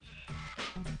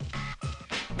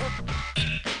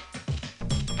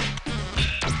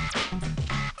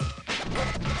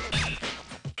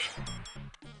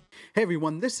Hey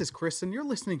everyone, this is Chris, and you're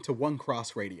listening to One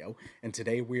Cross Radio. And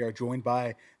today we are joined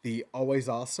by the always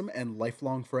awesome and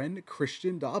lifelong friend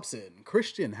Christian Dobson.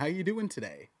 Christian, how you doing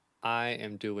today? I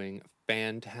am doing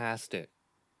fantastic.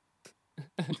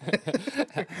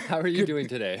 How are you doing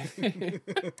Good. today?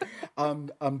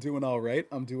 I'm doing all right.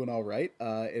 I'm doing all right.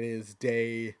 It is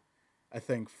day, I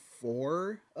think,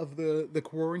 4 of the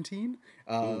quarantine.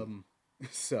 Ooh.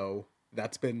 So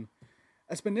that's been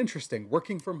interesting.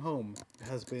 Working from home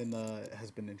has been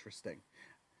interesting,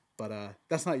 but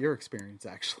that's not your experience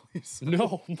actually. So.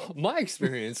 No, my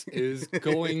experience is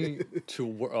going to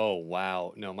work. Oh,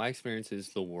 wow. No, my experience is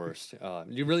the worst.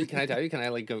 You really, can I tell you? Can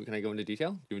I go into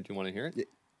detail? Do you want to hear it?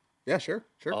 Yeah, sure,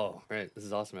 sure. Oh, right. This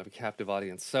is awesome. I have a captive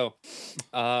audience. So,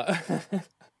 uh,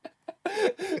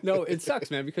 no, it sucks,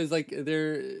 man, because like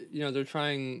they're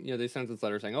trying, they sent this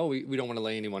letter saying, oh, we don't want to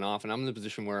lay anyone off. And I'm in the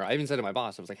position where I even said to my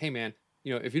boss, I was like, hey, man,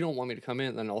 if you don't want me to come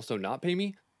in and also not pay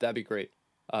me, that'd be great.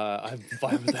 I'm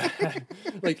fine with that.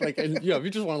 and if you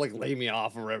just want to like lay me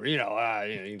off or whatever, you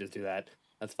can just do that.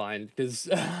 That's fine because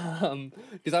I don't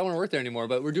want to work there anymore.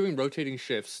 But we're doing rotating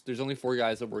shifts. There's only 4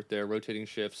 guys that work there, rotating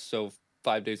shifts. So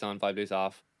 5 days on, 5 days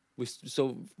off.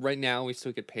 So right now we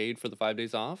still get paid for the 5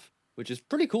 days off, which is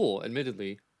pretty cool,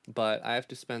 admittedly. But I have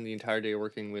to spend the entire day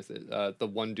working with the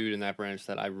one dude in that branch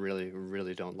that I really,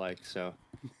 really don't like. So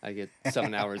I get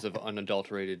 7 hours of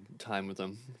unadulterated time with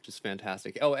them, which is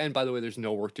fantastic. Oh, and by the way, there's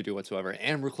no work to do whatsoever,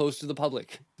 and we're closed to the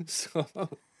public. So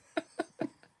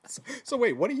So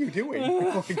wait, what are you doing?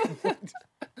 Like, what?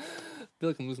 I feel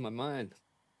like I'm losing my mind.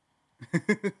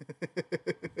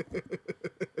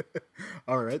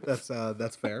 All right, that's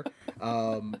fair.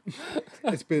 Um,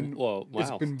 it's been Whoa,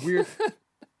 it's wow. been weird.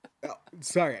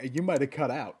 Sorry, you might have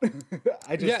cut out.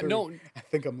 I just Yeah, heard. no, I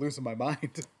think I'm losing my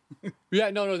mind.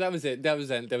 yeah, no, that was it. That was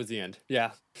the end.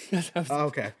 Yeah. That was- Oh,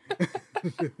 okay.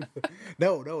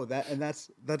 No,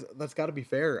 that's got to be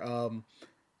fair.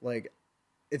 Like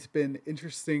it's been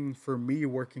interesting for me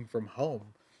working from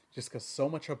home, just because so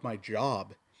much of my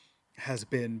job has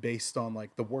been based on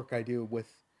like the work I do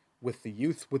with the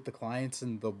youth, with the clients,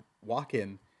 and the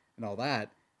walk-in and all that,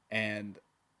 and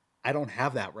I don't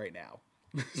have that right now.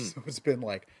 Hmm. So it's been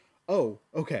like, oh,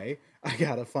 okay, I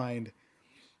gotta find.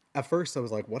 At first, I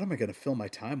was like, what am I gonna fill my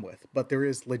time with? But there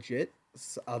is legit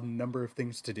a number of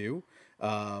things to do,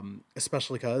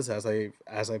 especially because as I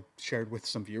shared with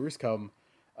some viewers, come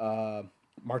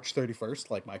March 31st,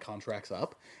 like my contract's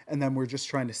up, and then we're just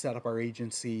trying to set up our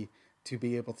agency to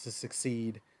be able to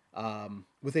succeed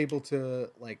with able to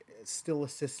like still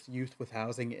assist youth with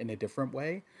housing in a different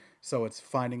way. So it's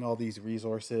finding all these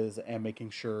resources and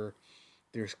making sure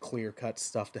there's clear cut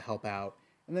stuff to help out.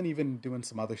 And then even doing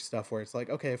some other stuff where it's like,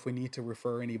 okay, if we need to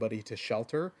refer anybody to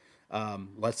shelter,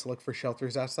 let's look for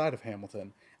shelters outside of Hamilton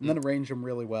and Hmm. then arrange them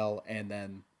really well and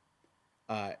then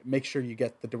make sure you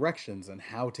get the directions and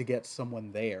how to get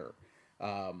someone there.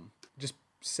 Just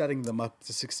setting them up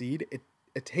to succeed.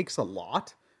 It takes a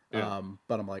lot, Yeah.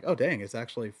 but I'm like, oh dang, it's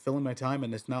actually filling my time,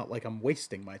 and it's not like I'm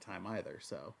wasting my time either.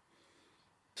 So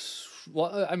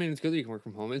Well, I mean, it's good that you can work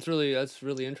from home. That's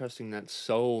really interesting that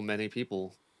so many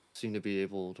people seem to be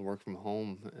able to work from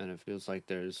home, and it feels like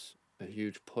there's a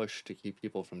huge push to keep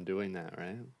people from doing that,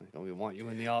 right? Like, oh, we want you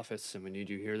in the office, and we need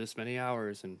you here this many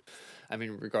hours, and I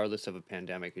mean, regardless of a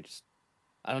pandemic,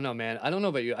 I don't know, man. I don't know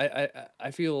about you.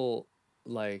 I feel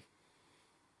like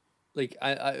like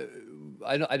I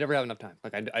never have enough time.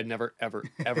 Like I never ever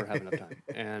have enough time,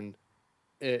 and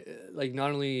like not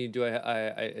only do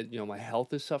my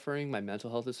health is suffering, my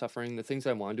mental health is suffering. The things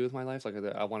I want to do with my life, like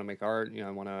I want to make art, I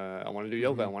want to do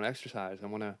yoga, I hmm want to exercise, I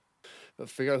want to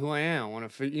figure out who I am, I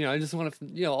want to, I just want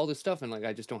to, all this stuff, and like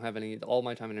I just don't have any. All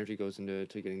my time and energy goes into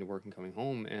getting to work and coming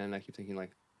home, and I keep thinking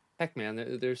like, heck,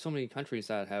 man, there's so many countries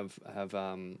that have at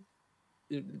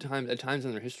times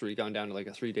in their history gone down to like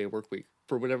a 3-day work week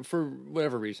for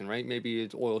whatever reason, right? Maybe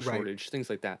it's oil right. shortage, things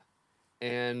like that,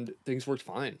 and things worked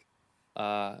fine.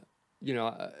 uh, you know,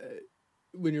 uh,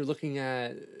 when you're looking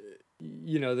at,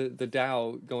 the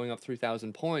Dow going up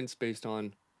 3,000 points based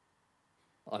on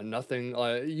nothing,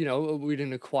 we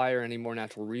didn't acquire any more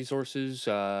natural resources.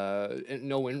 And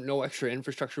no extra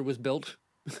infrastructure was built.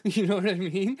 You know what I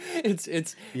mean?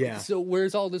 It's Yeah. so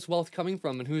where's all this wealth coming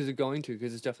from, and who's it going to?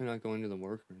 Because it's definitely not going to the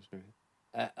workers,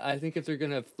 right? I think if they're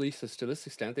gonna fleece us to this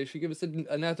extent, they should give us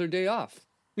another day off.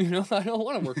 I don't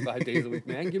want to work 5 days a week,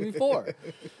 man. Give me 4.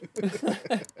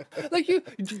 Like you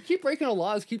just keep breaking the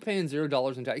laws, keep paying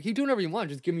 $0 in tax, keep doing whatever you want.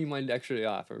 Just give me my extra day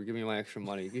off, or give me my extra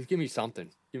money. Just give me something.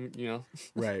 Give me,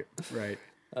 Right, right.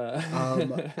 uh,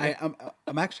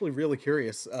 I'm actually really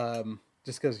curious,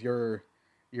 just because your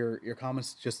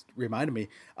comments just reminded me.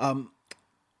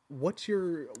 what's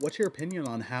your opinion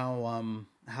on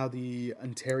how the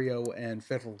Ontario and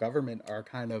federal government are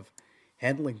kind of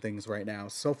handling things right now?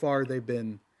 So far, they've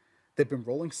been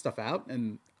rolling stuff out,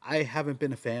 and I haven't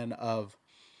been a fan of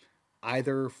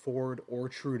either Ford or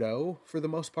Trudeau for the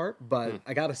most part. Hmm. But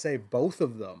I gotta say, both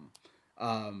of them,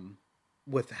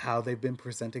 with how they've been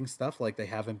presenting stuff, like they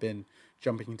haven't been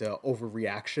jumping into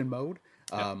overreaction mode,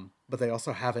 Yeah. but they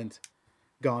also haven't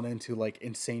gone into like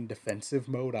insane defensive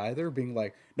mode either, being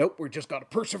like, nope, we just got to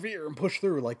persevere and push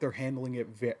through. Like they're handling it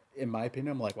in my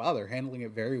opinion, I'm like, wow, they're handling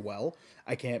it very well.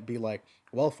 I can't be like,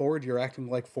 well, Ford, you're acting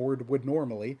like Ford would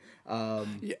normally.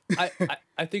 Yeah,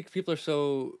 I think people are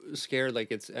so scared,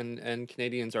 like and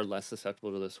Canadians are less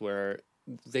susceptible to this, where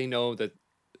they know that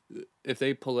if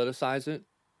they politicize it,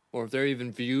 or if they're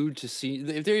even viewed to see,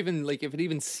 if they're even like, if it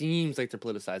even seems like they're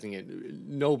politicizing it,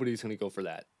 nobody's going to go for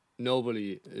that.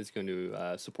 Nobody is going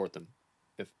to support them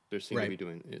if they're seen to Right. be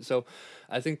doing it. So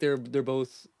I think they're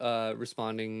both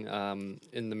responding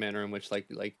in the manner in which like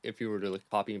if you were to like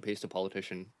copy and paste a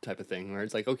politician type of thing, where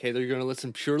it's like, okay, they're going to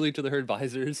listen purely to their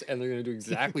advisors and they're going to do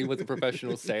exactly what the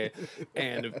professionals say,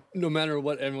 and no matter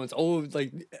what everyone's, oh,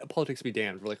 like, politics be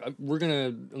damned, we're like, I'm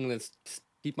gonna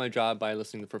keep my job by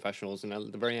listening to professionals, and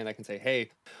at the very end I can say, hey,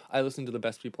 I listened to the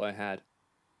best people I had.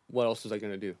 What else was I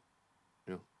going to do?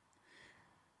 You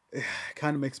know.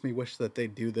 Kind of makes me wish that they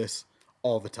do this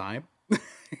all the time.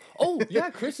 Oh yeah,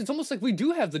 Chris. It's almost like we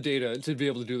do have the data to be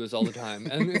able to do this all the time,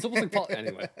 and it's almost like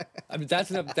anyway. I mean,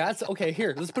 that's okay.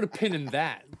 Here, let's put a pin in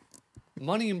that.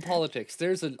 Money in politics.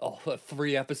 There's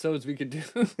 3 episodes we could do.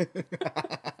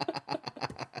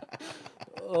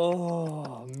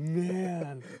 Oh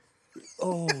man.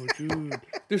 Oh dude.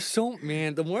 There's so,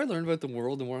 man. The more I learn about the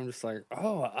world, the more I'm just like,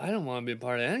 oh, I don't want to be a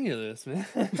part of any of this, man.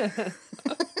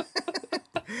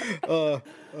 Oh,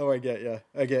 I get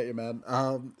you, man.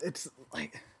 It's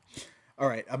like, all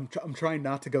right, I'm trying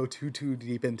not to go too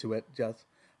deep into it, just,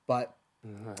 but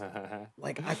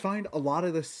like I find a lot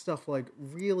of this stuff like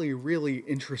really really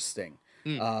interesting,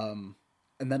 Mm,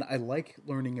 and then I like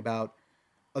learning about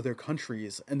other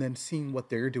countries and then seeing what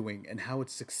they're doing and how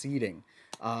it's succeeding.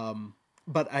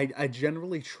 But I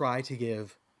generally try to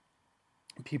give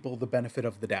people the benefit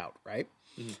of the doubt, right?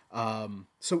 mm.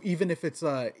 So even if it's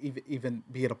even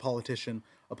be it a politician,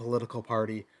 a political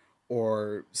party,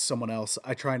 or someone else,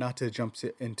 I try not to jump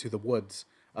into the woods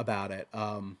about it.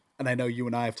 And I know you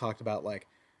and I have talked about like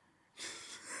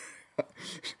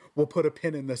we'll put a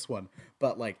pin in this one,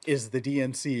 but like, is the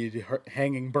DNC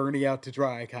hanging Bernie out to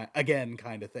dry again,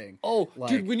 kind of thing? Oh, dude,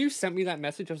 Like, when you sent me that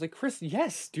message, I was like, Chris,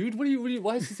 yes, dude.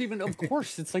 Why is this even? Of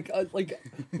course, it's like,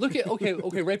 look at,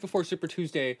 okay, right before Super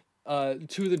Tuesday, 2 of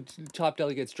the top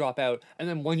delegates drop out, and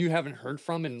then one you haven't heard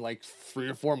from in like 3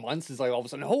 or 4 months is like all of a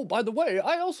sudden, oh, by the way,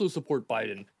 I also support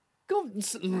Biden. Go,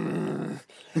 and,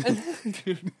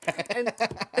 dude, and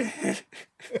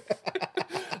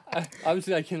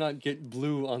obviously I cannot get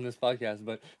blue on this podcast,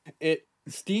 but it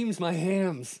steams my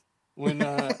hams when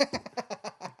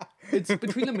it's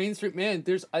between the mainstream, man.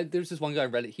 There's this one guy I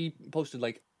read it. He posted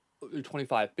like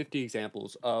 25, 50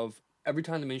 examples of every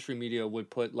time the mainstream media would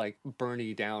put like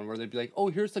Bernie down, where they'd be like, oh,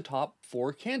 here's the top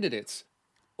 4 candidates,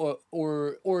 or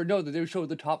no, they would show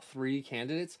the top 3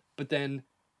 candidates, but then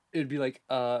it'd be like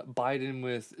Biden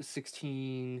with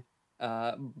 16,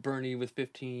 Bernie with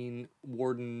 15,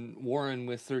 Warren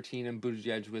with 13, and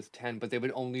Buttigieg with 10, but they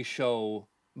would only show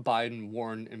Biden,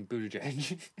 Warren, and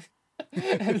Buttigieg.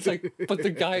 And it's like, but the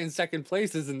guy in second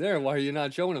place isn't there. Why are you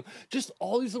not showing him? Just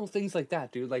all these little things like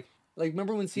that, dude. Like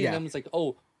remember when CNN yeah. was like,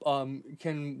 oh,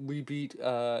 can we beat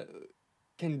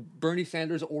can Bernie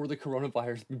Sanders or the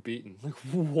coronavirus be beaten? Like,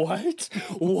 what?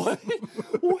 What?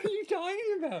 What are you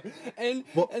talking about? And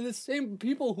Well, and the same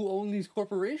people who own these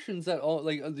corporations, that all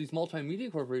like these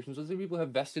multimedia corporations, those same people have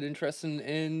vested interests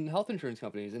in health insurance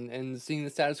companies, and seeing the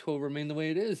status quo remain the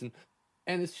way it is, and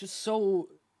it's just so,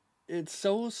 it's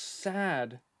so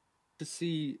sad to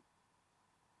see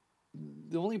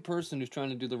the only person who's trying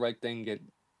to do the right thing get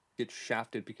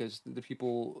shafted because the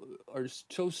people are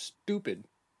so stupid.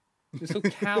 They're so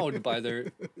cowed by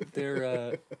their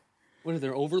what are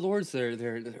their overlords? Their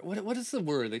what is the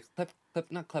word? They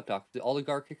not kleptoc, the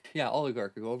oligarchic, yeah,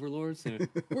 oligarchic overlords.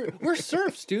 We're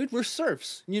serfs, dude. We're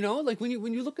serfs. You know, like when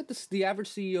you look at this, the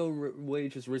average CEO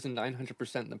wage has risen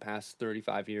 900% in the past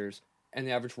 35 years, and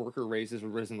the average worker raise has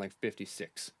risen like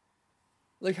 56.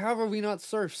 Like, how are we not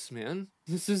serfs, man?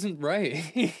 This isn't right.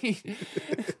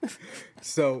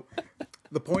 so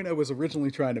the point I was originally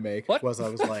trying to make What? was I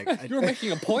was like, You were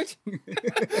making a point?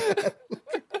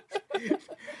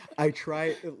 I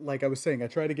try, like I was saying, I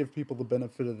try to give people the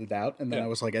benefit of the doubt, and then Yeah. I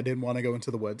was like, I didn't want to go into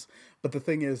the woods. But the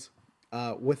thing is,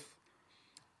 with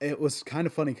it was kind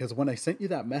of funny because when I sent you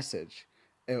that message,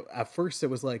 at first it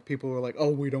was like people were like,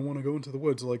 "Oh, we don't want to go into the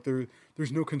woods. Like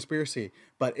there's no conspiracy."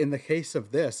 But in the case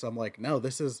of this, I'm like, "No,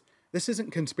 this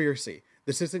isn't conspiracy.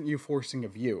 This isn't you forcing a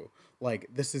view. Like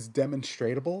this is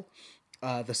demonstratable."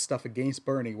 The stuff against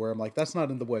Bernie, where I'm like, "That's not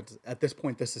in the woods." At this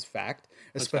point, this is fact,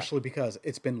 That's fact. especially because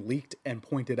it's been leaked and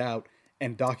pointed out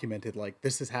and documented. Like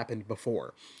this has happened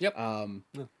before. Yep.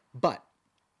 Yeah. But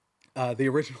the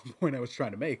original point I was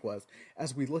trying to make was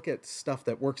as we look at stuff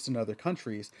that works in other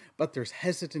countries, but there's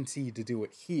hesitancy to do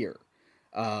it here,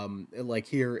 like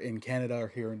here in Canada or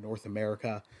here in North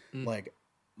America. Mm. Like,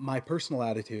 my personal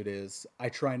attitude is I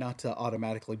try not to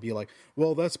automatically be like,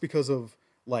 well, that's because of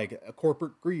like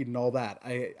corporate greed and all that.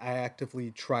 I actively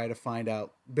try to find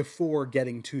out before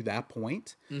getting to that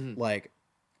point, Hmm. like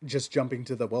just jumping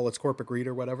to the well it's corporate greed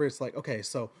or whatever. It's like, okay,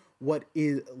 so what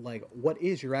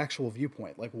is your actual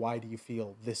viewpoint? Like why do you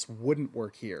feel this wouldn't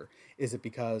work here? Is it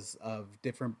because of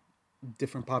different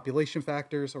population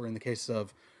factors, or in the case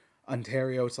of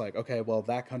Ontario it's like, okay, well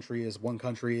that country is one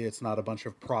country, it's not a bunch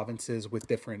of provinces with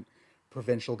different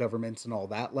provincial governments and all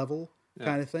that level Yeah.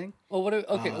 kind of thing. Well,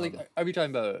 okay, like, are we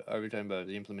talking about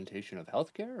the implementation of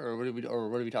healthcare, or what are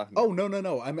we talking Oh about? no, no,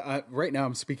 no! Right now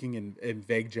I'm speaking in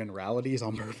vague generalities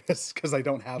on purpose because I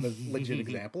don't have a legit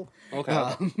example. Okay,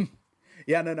 okay. Um,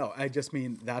 yeah, no, no. I just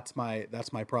mean that's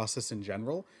my process in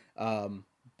general.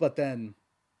 But then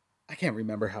I can't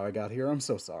remember how I got here. I'm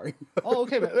so sorry. Oh,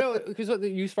 okay, because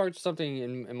you sparked something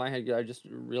in my head. I just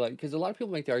realized because a lot of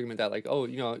people make the argument that like, oh,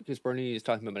 because Bernie is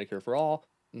talking about Medicare for all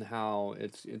and how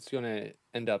it's going to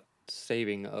end up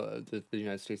saving the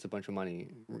United States a bunch of money.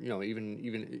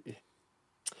 Even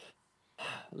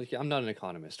like I'm not an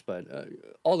economist, but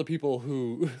all the people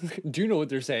who do know what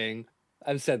they're saying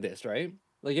have said this, right?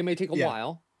 Like it may take a Yeah,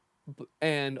 while,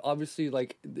 and obviously,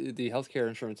 like the healthcare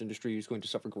insurance industry is going to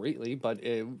suffer greatly. But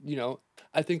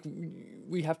I think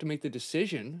we have to make the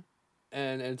decision,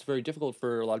 and it's very difficult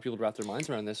for a lot of people to wrap their minds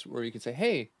around this. Where you can say,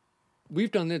 "Hey,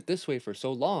 we've done it this way for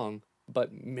so long,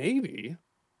 but maybe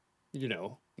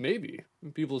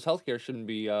people's healthcare shouldn't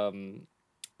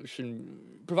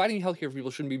providing healthcare for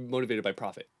people shouldn't be motivated by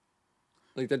profit."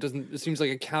 Like that doesn't. It seems like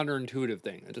a counterintuitive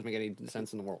thing. It doesn't make any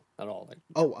sense in the world at all. Like,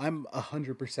 oh, I'm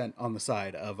 100% on the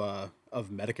side of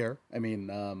Medicare. I mean,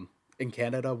 in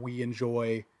Canada we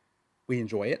enjoy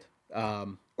it,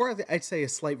 or I'd say a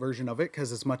slight version of it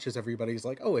because as much as everybody's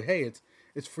like, oh, hey,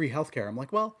 it's free healthcare. I'm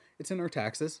like, well, it's in our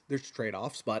taxes. There's trade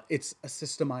offs, but it's a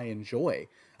system I enjoy.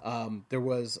 There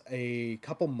was a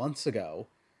couple months ago,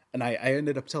 and I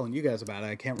ended up telling you guys about it.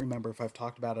 I can't remember if I've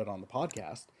talked about it on the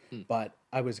podcast, hmm, but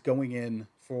I was going in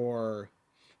for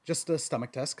just a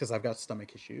stomach test because I've got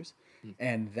stomach issues. hmm,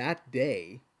 And that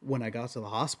day, when I got to the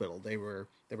hospital, they were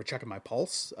checking my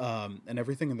pulse and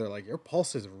everything, and they're like, "Your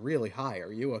pulse is really high.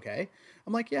 Are you okay?"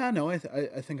 I'm like, "Yeah, no, I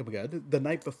think I'm good." The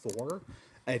night before,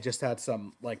 I just had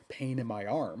some like pain in my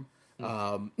arm,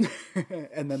 hmm.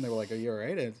 and then they were like, "Are you all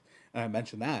right?" And I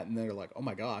mentioned that, and they're like, "Oh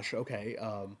my gosh, okay."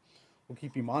 We'll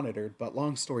keep you monitored. But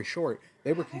long story short,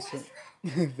 they were concerned.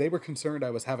 They were concerned I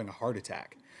was having a heart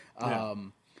attack. Yeah.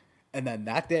 Um, and then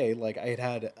that day, like I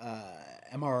had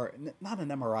not an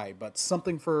MRI, but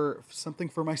something for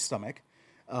my stomach.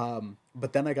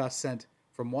 But then I got sent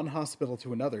from one hospital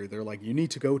to another. They're like, you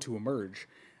need to go to Emerge.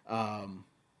 Um,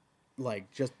 like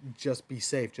just be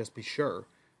safe, just be sure.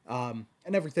 And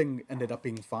everything ended up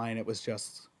being fine. It was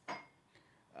just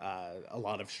a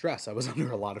lot of stress. I was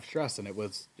under a lot of stress, and it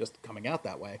was just coming out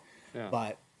that way. Yeah.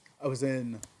 But I was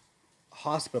in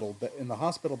the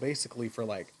hospital basically for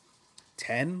like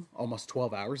 10, almost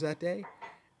 12 hours that day.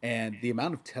 And the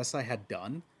amount of tests I had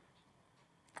done,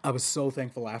 I was so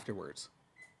thankful afterwards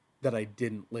that I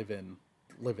didn't live in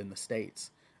the States.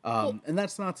 Well, And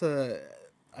that's not to,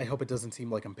 I hope it doesn't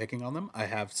seem like I'm picking on them. I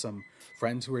have some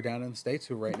friends who are down in the States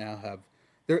who right now have,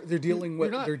 they're dealing you're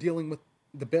with, not, they're dealing with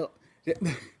the bill.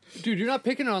 dude. You're not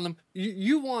picking on them.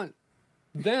 You want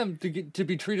them to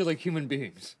be treated like human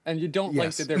beings, and you don't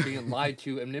like that Yes. they're being lied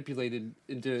to and manipulated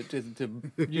into to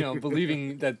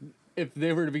believing that if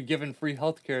they were to be given free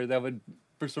healthcare, that would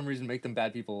for some reason make them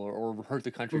bad people or hurt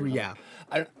the country or something. Yeah.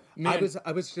 I I man, was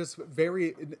I was just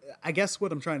very, I guess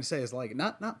what I'm trying to say is like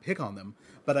not pick on them,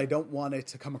 but I don't want it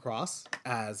to come across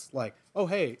as like, oh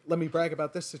hey, let me brag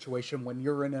about this situation when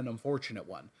you're in an unfortunate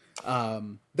one.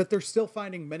 That they're still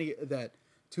finding many that,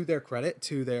 to their credit,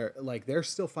 to their like, they're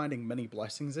still finding many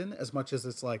blessings in, as much as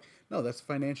it's like, no, that's a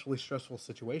financially stressful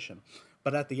situation.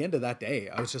 But at the end of that day,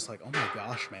 I was just like, oh my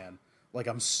gosh, man, like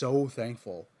I'm so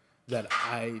thankful that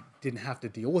I didn't have to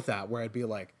deal with that, where I'd be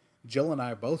like, Jill and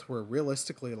I both were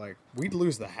realistically like, we'd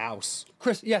lose the house.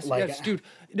 Chris, yes, Like, yes, dude.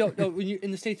 No, no. When you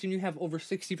in the States, when you have over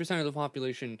 60% of the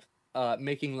population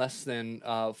making less than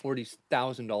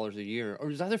 $40,000 a year, or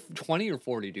is either 20 or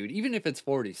 40, dude. Even if it's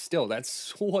 40, still,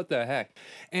 that's what the heck.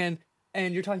 And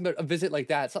and you're talking about a visit like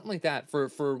that, something like that, for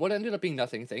what ended up being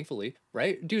nothing, thankfully,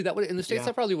 right, dude? That would in the States, yeah.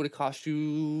 that probably would have cost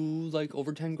you like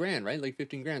over 10 grand, right? Like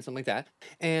 15 grand, something like that.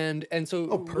 And so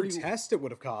Oh, what per do you? test, it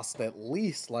would have cost at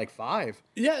least like five,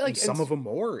 Yeah, and like some of them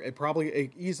more.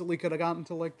 It easily could have gotten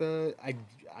to like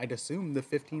I'd assume the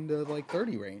 15 to like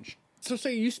 30 range. so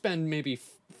say you spend maybe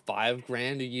 5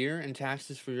 grand a year in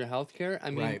taxes for your healthcare. I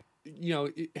mean, Right.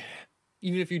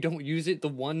 even if you don't use it the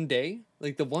one day,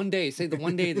 like the one day, say the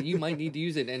one day that you might need to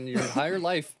use it, and your entire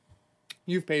life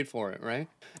you've paid for it, right?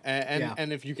 And Yeah.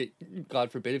 and if you get,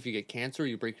 God forbid, if you get cancer,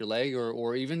 you break your leg,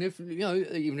 or even if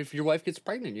even if your wife gets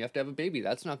pregnant, you have to have a baby.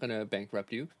 That's not going to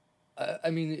bankrupt you. I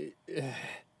mean,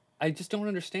 I just don't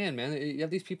understand, man. You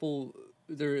have these people.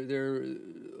 They're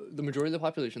the majority of the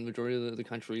population, the majority of the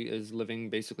country is living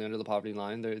basically under the poverty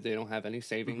line. They don't have any Hmm.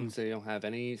 savings. They don't have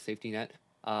any safety net.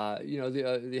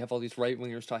 They have all these right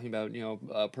wingers talking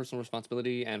about personal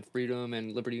responsibility and freedom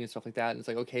and liberty and stuff like that. And it's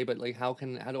like, okay, but like how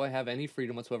do I have any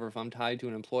freedom whatsoever if I'm tied to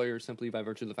an employer simply by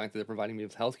virtue of the fact that they're providing me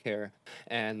with health care,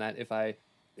 and that if I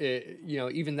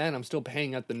even then I'm still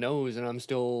paying at the nose and I'm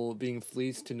still being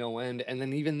fleeced to no end. And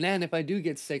then even then, if I do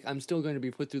get sick, I'm still going to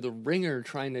be put through the ringer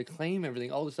trying to claim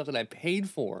everything, all the stuff that I paid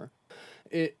for.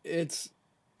 It's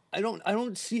I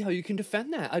don't see how you can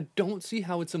defend that. I don't see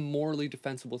how it's a morally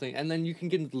defensible thing. And then you can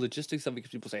get into the logistics of it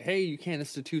because people say, "Hey, you can't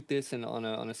institute this and on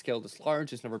a scale this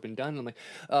large. It's never been done." And I'm like,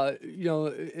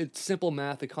 it's simple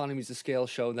math. Economies of scale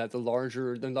show that the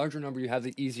larger number you have,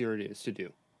 the easier it is to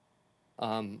do.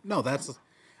 Um, No,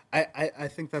 I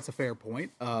think that's a fair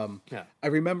point. yeah. I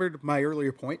remembered my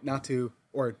earlier point, not to,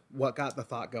 or what got the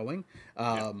thought going,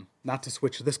 Yeah. not to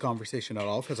switch this conversation at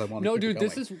all because I want to No, keep it dude,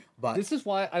 this going. is But this is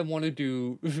why I want to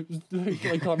do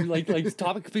like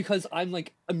topic, because I'm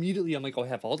like, oh, I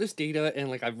have all this data, and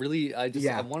like I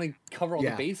yeah, want to cover all the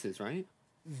yeah, bases, right?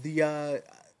 the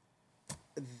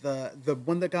the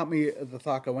one that got me the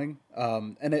thought going,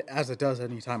 and as it does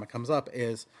anytime it comes up,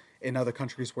 is in other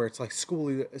countries where it's like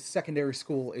secondary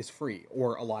school is free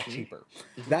or a lot Hmm. cheaper.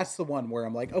 Hmm. That's the one where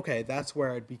I'm like, okay, that's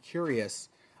where I'd be curious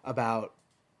about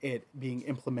it being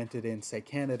implemented in, say,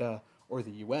 Canada or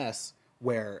the US,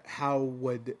 where how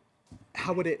would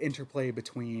it interplay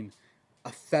between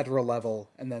a federal level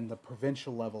and then the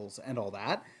provincial levels and all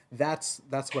that. That's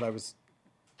what I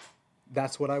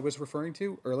was referring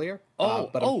to earlier. Oh,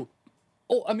 But I'm oh,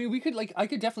 oh. I mean, we could like I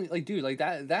could definitely like, dude, like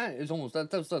that is almost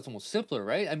that's almost simpler,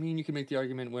 right? I mean, you can make the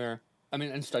argument where I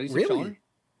mean, and studies have shown. really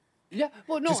Yeah.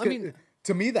 Well, no, just I mean,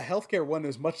 to me the healthcare one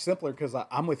is much simpler because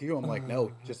I'm with you. I'm like, no, uh,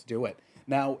 just do it.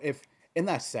 Now, if in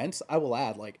that sense, I will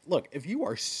add, like, look, if you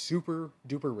are super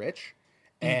duper rich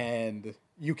and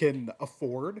you can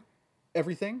afford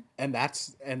everything, and that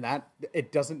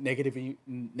it doesn't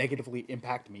negatively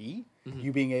impact me, mhm,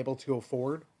 you being able to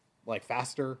afford like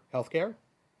faster healthcare,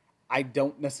 I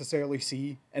don't necessarily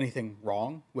see anything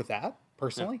wrong with that yeah.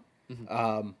 personally.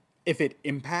 Mhm. If it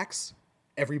impacts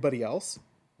everybody else,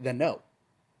 then no.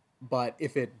 But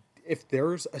if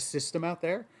there's a system out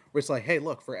there where it's like, hey,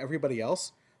 look, for everybody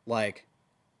else, like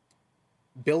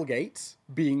Bill Gates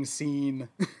being seen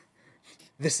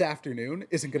this afternoon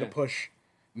isn't going to Yeah. push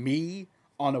me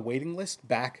on a waiting list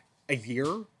back a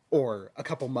year or a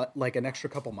couple like an extra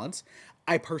couple months.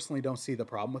 I personally don't see the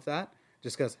problem with that.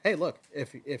 Just because, hey, look,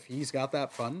 if he's got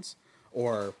that funds,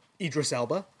 or Idris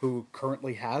Elba, who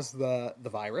currently has the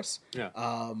virus, Yeah.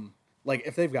 like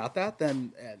if they've got that,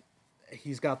 then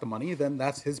he's got the money. Then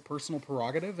that's his personal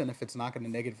prerogative, and if it's not going to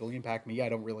negatively impact me, I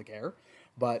don't really care.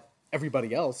 But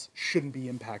everybody else shouldn't be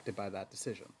impacted by that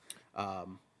decision.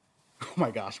 Um, oh my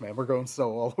gosh, man, we're going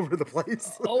so all over the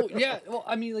place. Oh yeah. Well,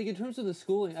 I mean, like in terms of the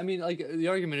schooling, I mean, like the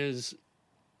argument is,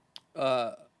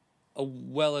 uh, a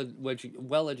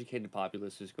well-educated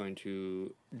populace is going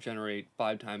to generate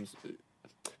 5 times.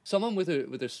 Someone with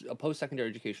a post-secondary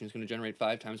education is going to generate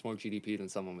 5 times more GDP than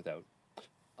someone without.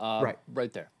 Right.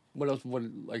 Right there. What else? What,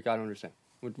 like, I don't understand.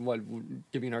 Give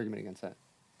me an argument against that.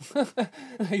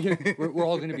 Like, we're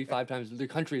all going to be 5 times. The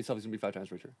country itself is going to be 5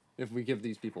 times richer if we give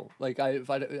these people. Like,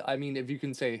 I mean, if you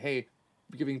can say, hey,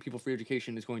 giving people free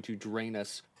education is going to drain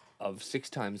us of 6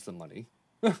 times the money,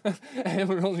 and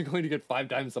we're only going to get 5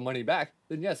 times the money back,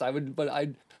 then yes, I would. But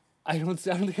I don't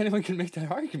think anyone can make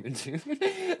that argument. Dude.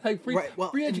 Like Right.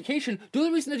 Well, free and education. The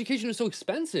only reason education is so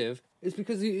expensive is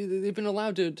because they've been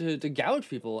allowed to gouge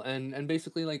people, and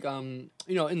basically, like in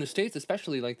the States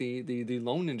especially, like the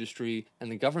loan industry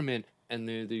and the government and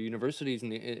the universities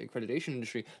and the accreditation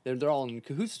industry, they're all in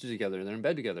cahoots together. They're in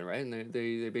bed together, right? And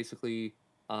they basically,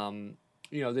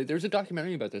 there's a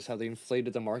documentary about this, how they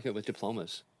inflated the market with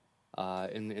diplomas,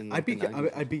 in like the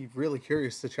 90s. I'd be really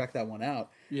curious to check that one out.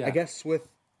 Yeah.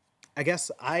 I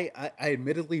guess I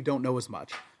admittedly don't know as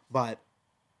much, but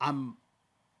I'm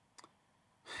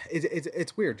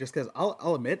it's weird just because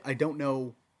I'll admit I don't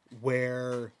know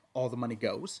where all the money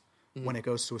goes when it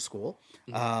goes to a school.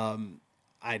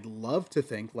 I'd love to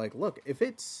think like, look, if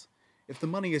the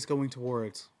money is going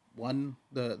towards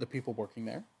the people working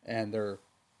there and they're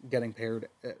getting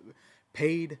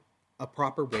paid a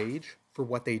proper wage for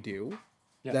what they do,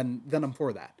 Yeah. then I'm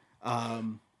for that.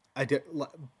 I did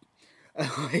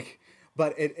like,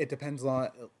 but it depends on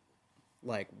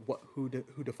like who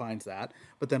defines that.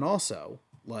 But then also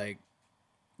like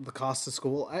the cost of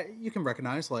school, you can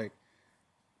recognize like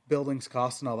buildings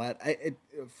cost and all that.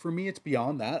 For me, it's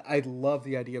beyond that. I love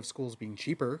the idea of schools being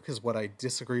cheaper because what I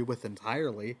disagree with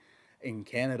entirely in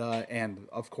Canada and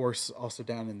of course also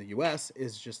down in the US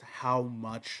is just how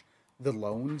much the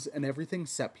loans and everything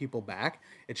set people back.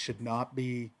 It should not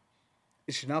be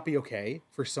okay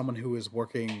for someone who is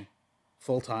working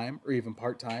full-time or even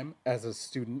part-time as a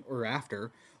student or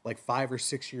after, like 5 or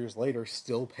 6 years later,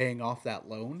 still paying off that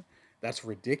loan. That's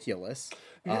ridiculous.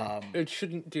 Yeah, it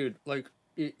shouldn't, dude. Like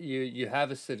you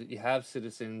have you have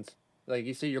citizens. Like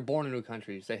you say, you're born in a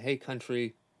country. You say, "Hey,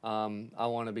 country, I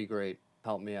want to be great.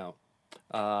 Help me out.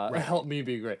 Help me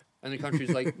be great." And the country's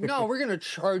like, "No, we're gonna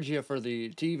charge you for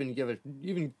to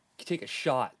even take a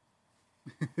shot.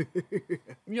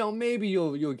 Maybe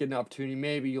you'll get an opportunity.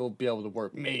 Maybe you'll be able to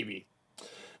work. Maybe."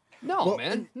 No, Well,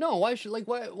 man. No, why should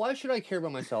I care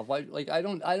about myself? Why, like, I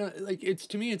don't like, it's,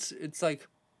 to me, it's like,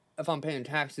 if I'm paying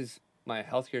taxes, my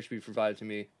healthcare should be provided to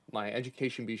me, my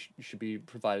education should be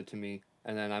provided to me,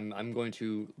 and then I'm going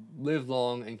to live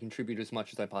long and contribute as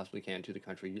much as I possibly can to the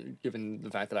country, given the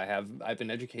fact that I've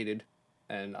been educated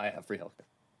and I have free healthcare.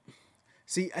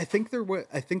 See, I think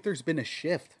there's been a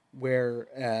shift where,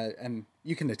 and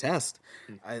you can attest,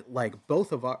 like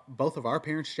both of our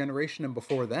parents' generation and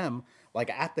before them, like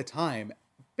at the time,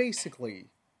 basically,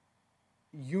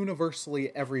 universally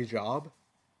every job,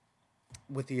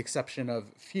 with the exception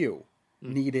of few,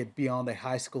 needed beyond a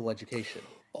high school education.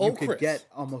 You could Chris. get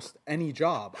almost any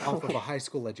job off of a high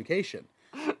school education.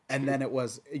 And then it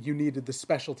was, you needed the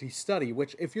specialty study,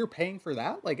 which if you're paying for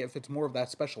that, like if it's more of that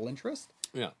special interest,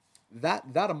 Yeah. that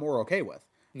I'm more okay with.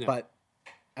 Yeah. But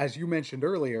as you mentioned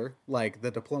earlier, like the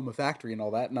diploma factory and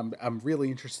all that, and I'm really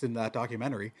interested in that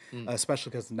documentary,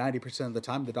 especially because 90% of the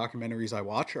time the documentaries I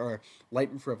watch are light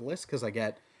and frivolous because I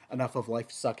get enough of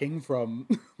life sucking from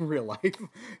real life.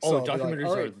 Oh, I'll be like, documentaries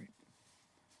all right.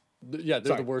 they're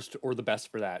Sorry. the worst or the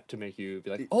best for that, to make you be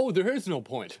like, oh, there is no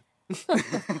point.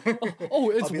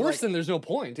 Oh, it's be worse like- than there's no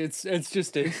point. It's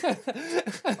just a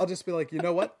I'll just be like, you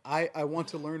know what? I want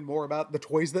to learn more about the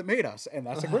toys that made us, and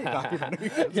that's a great documentary.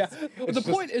 yeah. It's The just-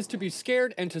 point is to be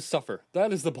scared and to suffer.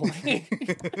 That is the point.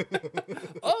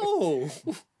 Oh,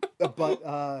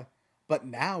 but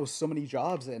now so many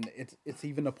jobs, and it's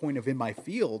even a point of in my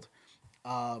field,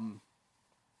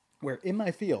 where in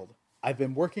my field I've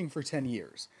been working for 10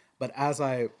 years, but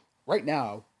right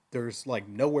now there's like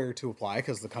nowhere to apply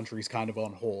because the country's kind of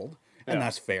on hold, and Yeah.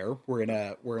 that's fair. We're in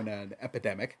an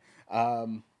epidemic,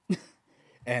 and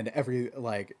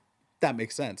that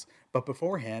makes sense. But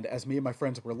beforehand, as me and my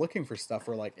friends were looking for stuff,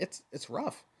 we're like, it's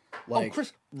rough. Like,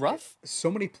 Chris, rough?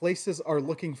 so many places are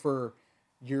looking for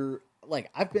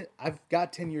I've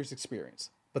got 10 years experience,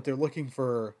 but they're looking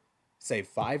for say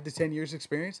 5 to 10 years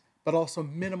experience, but also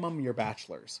minimum your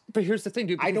bachelor's. But here's the thing,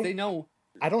 dude. Because don't- they know.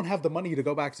 I don't have the money to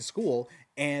go back to school,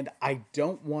 and I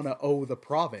don't want to owe the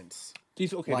province.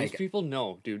 These Like- people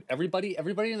know, dude. Everybody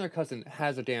and their cousin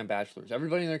has a damn bachelor's.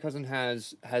 Everybody and their cousin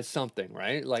has something,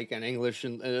 right? Like an English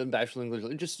and bachelor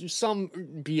English, just some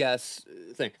BS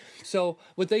thing. So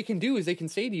what they can do is they can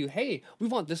say to you, "Hey, we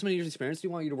want this many years experience. We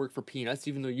want you to work for peanuts,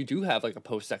 even though you do have like a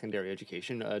post-secondary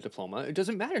education diploma. It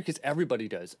doesn't matter because everybody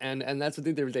does." And that's what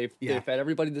they Yeah. fed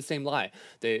everybody the same lie.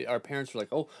 Our parents were like,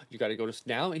 "Oh, you got to go to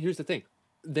now." And here's the thing,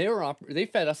 they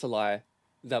fed us a lie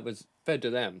that was fed to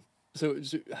them. So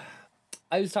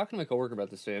I was talking to my coworker about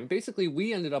this today, and basically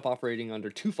we ended up operating under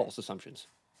two false assumptions.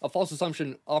 A false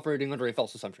assumption operating under a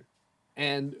false assumption.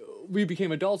 And we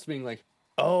became adults being like,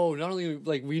 oh, not only,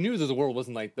 like, we knew that the world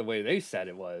wasn't like the way they said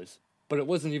it was, but it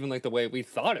wasn't even like the way we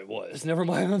thought it was. Never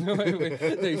mind the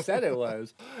way they said it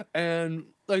was. And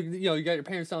like, you know, you got your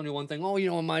parents telling you one thing. Oh, you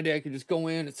know, in my day, I could just go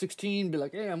in at 16, be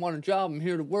like, hey, I want a job. I'm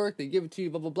here to work. They give it to you,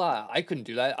 blah, blah, blah. I couldn't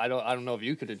do that. I don't know if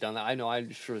you could have done that. I know I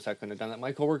sure as heck couldn't have done that.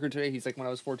 My coworker today, he's like, when I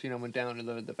was 14, I went down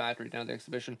to the factory, down at the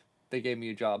exhibition. They gave me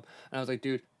a job. And I was like,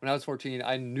 dude, when I was 14,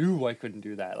 I knew I couldn't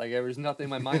do that. Like, there was nothing in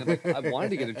my mind. I'm like, I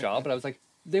wanted to get a job, but I was like,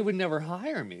 they would never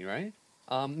hire me, right?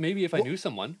 Maybe if I Well, knew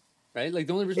someone, right? Like,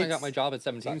 the only reason I got my it's job at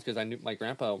 17 sorry. is because I knew my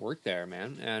grandpa worked there,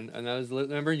 man. And I was,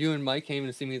 remember you and Mike came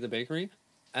to see me at the bakery?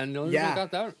 And the only reason I Yeah,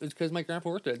 got that is because my grandpa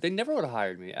worked there. They never would have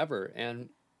hired me, ever. And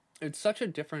it's such a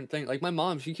different thing. Like, my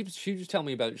mom, she just tell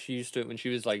me about, she used to, when she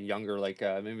was, like, younger, like,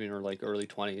 maybe in her, like, early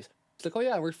 20s. It's like, oh,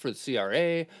 yeah, I worked for the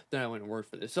CRA, then I went and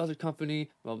worked for this other company,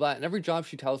 blah, blah. And every job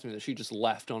she tells me that she just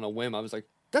left on a whim, I was like,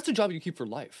 that's a job you keep for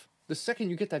life. The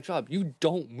second you get that job, you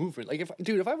don't move it. Like, if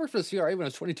I worked for the CRA when I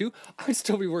was 22, I'd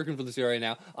still be working for the CRA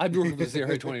now. I'd be working for the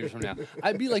CRA 20 years from now.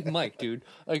 I'd be like Mike, dude.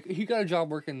 Like, he got a job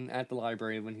working at the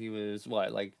library when he was,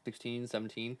 what, like 16,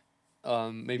 17,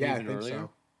 maybe yeah, I even think earlier. so.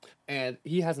 And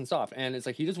he hasn't stopped. And it's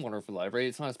like, he doesn't want to work for the library.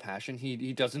 It's not his passion.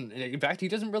 He doesn't, in fact, he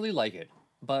doesn't really like it.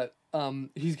 But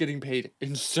he's getting paid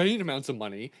insane amounts of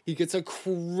money. He gets a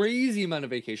crazy amount of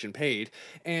vacation paid.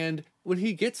 And when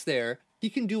he gets there, he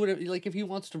can do whatever, like, if he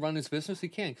wants to run his business, he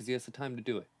can, because he has the time to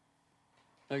do it.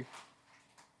 Like,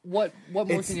 what more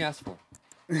can It's you ask for?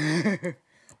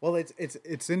 well,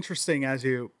 it's interesting as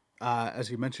you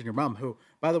mentioned your mom, who,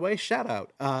 by the way, shout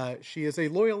out. She is a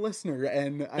loyal listener,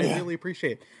 and I Yeah. really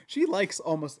appreciate it. She likes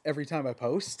almost every time I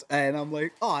post, and I'm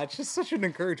like, oh, it's just such an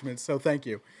encouragement. So thank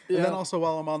you. And then Yeah. also,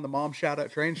 while I'm on the mom shout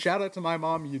out train, shout out to my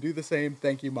mom. You do the same.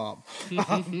 Thank you, mom.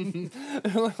 Yeah,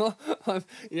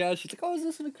 she's like, oh, I was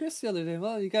listening to Chris the other day.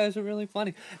 Well, you guys are really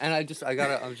funny. And I was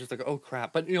just like, oh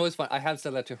crap. But you know, it's fun. I have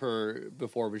said that to her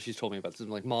before, but she's told me about this. I'm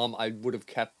like, Mom, I would have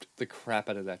kept the crap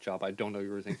out of that job. I don't know what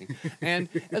you were thinking. And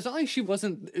it's not like she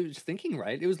wasn't thinking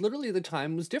right. It was literally the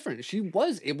time was different. She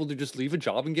was able to just leave a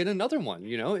job and get another one.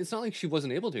 You know, it's not like she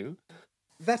wasn't able to.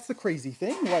 That's the crazy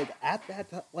thing. Like at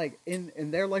that time, like in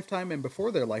their lifetime and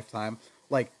before their lifetime,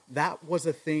 like that was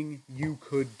a thing you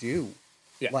could do.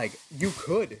 Yeah. Like you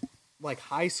could, like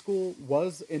high school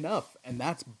was enough, and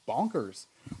that's bonkers.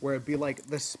 Where it'd be like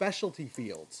the specialty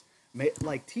fields,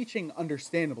 like teaching.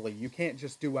 Understandably, you can't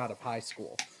just do out of high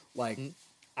school. Like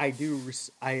I've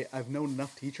known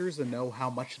enough teachers and know how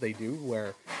much they do.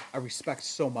 Where I respect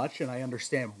so much, and I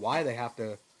understand why they have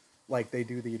to, like they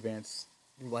do the advanced,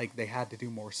 like they had to do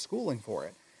more schooling for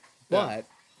it. Yeah. But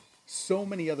so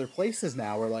many other places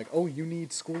now are like, oh, you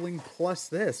need schooling plus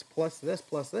this, plus this,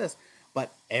 plus this.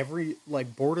 But every,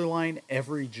 like, borderline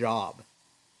every job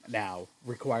now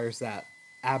requires that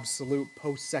absolute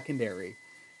post-secondary.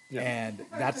 Yeah. And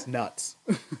that's nuts.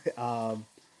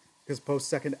 Because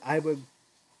post-second, I would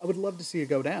love to see it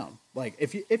go down. Like,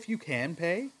 if you can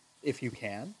pay, if you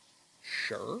can,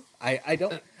 sure. I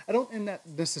don't in that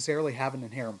necessarily have an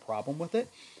inherent problem with it.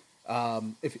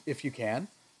 If you can,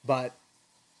 but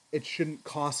it shouldn't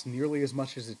cost nearly as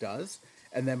much as it does.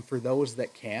 And then for those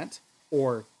that can't,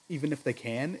 or even if they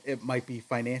can, it might be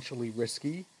financially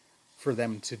risky for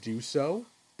them to do so.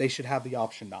 They should have the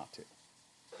option not to.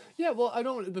 Yeah, well, I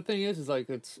don't. The thing is like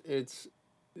it's.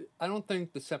 I don't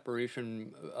think the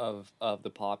separation of the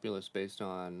populace based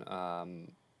on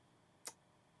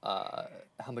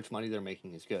how much money they're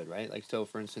making is good, right? Like, so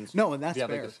for instance, No, and if that's you have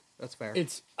like fair. this, That's fair.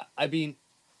 it's. I mean,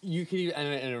 you could even,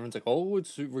 and everyone's like, oh,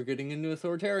 it's we're getting into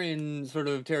authoritarian sort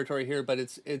of territory here, but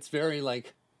it's very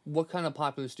like, what kind of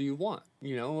populace do you want?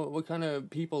 You know, what kind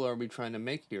of people are we trying to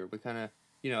make here? What kind of,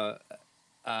 you know,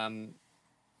 um,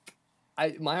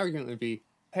 my argument would be,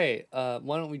 hey,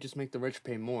 why don't we just make the rich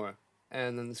pay more,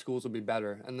 and then the schools will be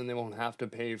better, and then they won't have to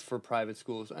pay for private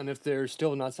schools. And if they're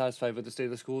still not satisfied with the state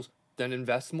of the schools, then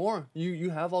invest more.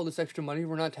 You have all this extra money.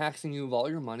 We're not taxing you of all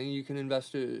your money. You can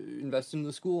invest in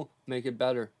the school, make it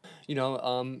better. You know,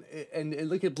 and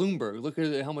look at Bloomberg. Look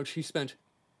at how much he spent.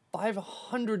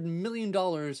 $500 million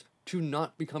to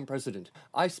not become president.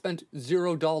 I spent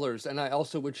 $0, and I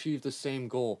also achieved the same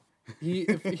goal.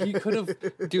 If he could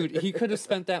have, dude, he could have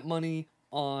spent that money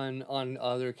on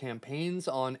other campaigns,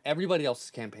 on everybody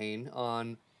else's campaign,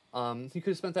 on he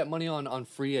could have spent that money on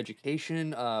free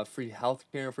education, free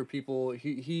healthcare for people.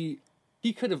 He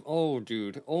could have. Oh,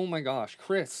 dude. Oh my gosh,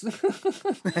 Chris.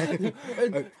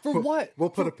 For what? We'll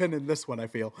put a pin in this one, I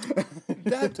feel.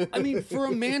 That, I mean, for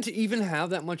a man to even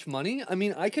have that much money, I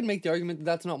mean, I could make the argument that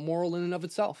that's not moral in and of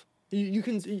itself. You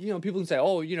can, you know, people can say,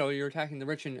 oh, you know, you're attacking the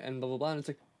rich and blah, blah, blah. And it's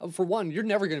like, for one, you're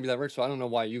never going to be that rich, so I don't know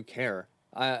why you care.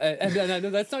 And I know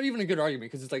that's not even a good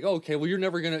argument because it's like, okay, well,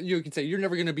 you can say you're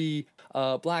never gonna be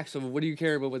black, so what do you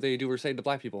care about what they do or say to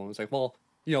black people? And it's like, well,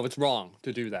 it's wrong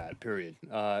to do that. Period.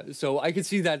 So I can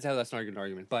see that's how that's not a good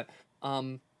argument. But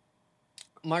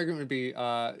my argument would be,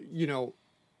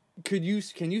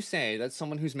 can you say that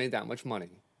someone who's made that much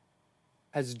money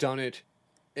has done it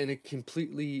in a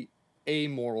completely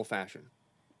amoral fashion?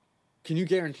 Can you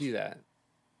guarantee that?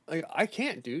 Like, I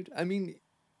can't, dude. I mean,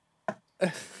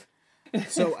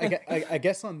 So I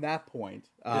guess on that point,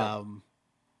 yeah.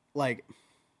 like,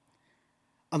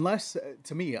 unless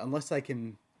to me, unless I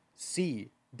can see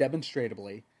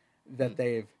demonstrably that Mm,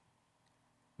 they've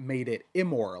made it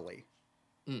immorally,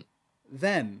 mm.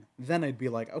 then I'd be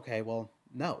like, okay, well,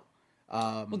 no.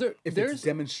 Well, If it's there's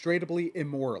demonstrably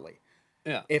immorally,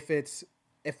 yeah, if it's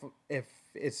if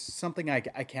it's something I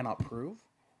cannot prove,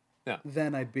 yeah.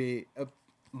 then I'd be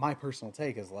my personal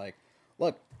take is like,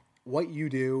 look, what you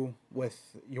do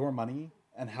with your money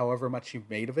and however much you've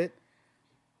made of it,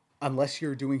 unless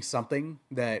you're doing something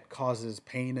that causes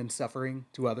pain and suffering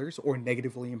to others or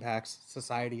negatively impacts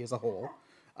society as a whole,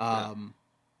 Yeah. um,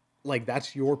 like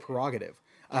that's your prerogative.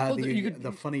 Well, you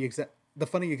The could.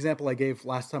 funny example I gave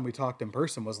last time we talked in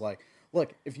person was like,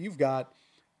 look, if you've got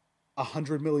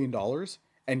 $100 million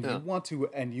and you Yeah. want to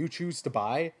and you choose to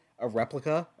buy a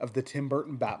replica of the Tim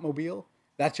Burton Batmobile,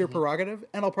 that's your Hmm. prerogative,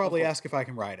 and I'll Of probably course. ask if I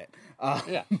can ride it.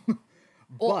 Yeah.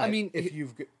 Well, I But mean, if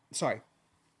sorry,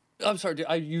 I'm sorry, dude.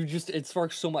 It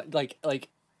sparks so much.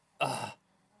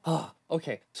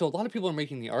 Okay. So a lot of people are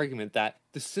making the argument that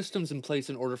the systems in place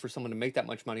in order for someone to make that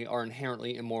much money are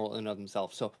inherently immoral in and of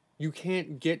themselves. So you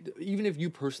can't get, even if you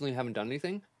personally haven't done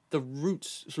anything, the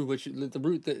route through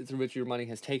which your money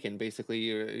has taken,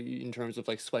 basically, in terms of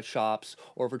like sweatshops,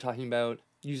 or if we're talking about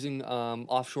using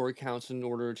offshore accounts in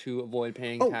order to avoid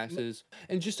paying oh taxes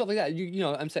and just stuff like that.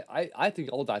 I'm saying I think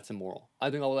all that's immoral. I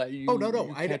think all that oh no,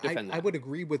 you can't defend I that. would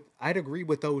agree with I'd agree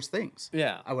with those things.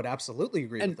 Yeah. I would absolutely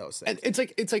agree with and those and things.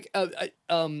 it's like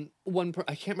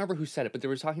I can't remember who said it, but they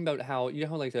were talking about how,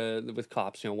 how like with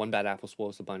cops, one bad apple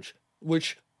spoils the bunch,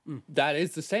 which Mm. that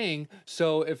is the saying.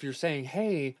 So if you're saying,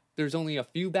 hey, there's only a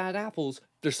few bad apples,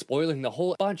 they're spoiling the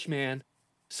whole bunch, man.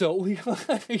 So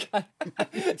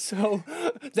so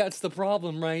that's the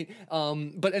problem, right?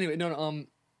 But anyway, no, no,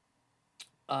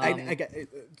 I um, get.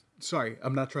 Sorry,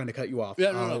 I'm not trying to cut you off.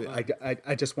 yeah, no, no,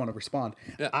 I just want to respond.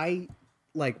 yeah, I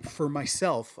like for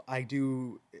myself. I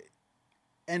do,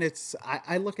 and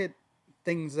I look at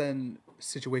things and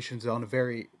situations on a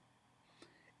very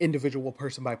individual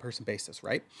person by person basis,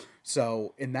 right?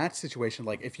 So in that situation,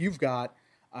 like if you've got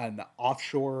an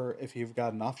offshore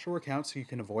account so you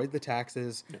can avoid the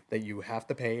taxes yeah, that you have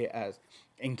to pay as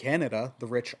in Canada, the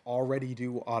rich already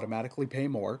do automatically pay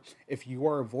more. If you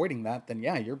are avoiding that, then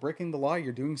yeah, you're breaking the law,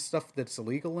 you're doing stuff that's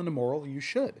illegal and immoral, you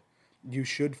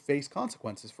should face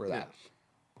consequences for yeah, that.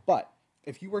 But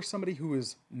if you are somebody who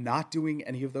is not doing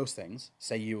any of those things,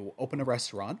 say you open a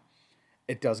restaurant,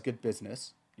 it does good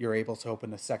business. You're able to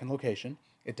open a second location.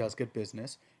 It does good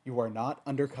business. You are not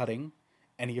undercutting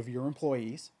any of your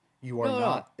employees. You are no, no,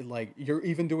 not like you're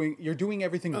doing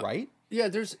everything uh, right, yeah.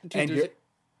 Dude, and there's,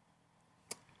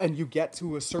 you get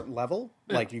to a certain level,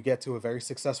 yeah, like you get to a very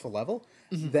successful level,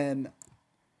 mhm, then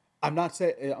I'm not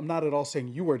at all saying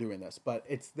you are doing this, but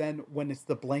it's then when it's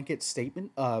the blanket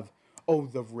statement of, oh,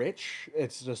 the rich,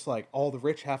 it's just like all the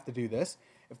rich have to do this.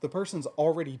 If the person's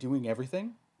already doing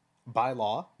everything by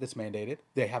law that's mandated,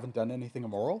 they haven't done anything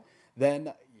immoral,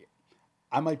 then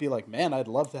I might be like, man, I'd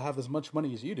love to have as much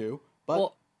money as you do, but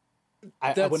well, I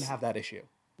wouldn't that's have that issue.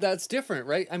 That's different,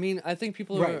 right? I mean, I think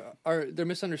people Right. they're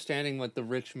misunderstanding what the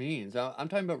rich means. I'm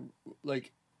talking about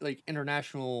like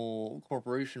international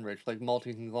corporation rich, like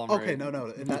multi Okay, conglomerate, no, no,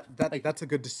 and that like that's a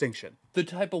good distinction. the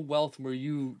type of wealth where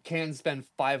you can spend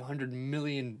 $500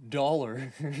 million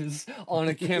on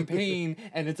a campaign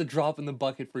and it's a drop in the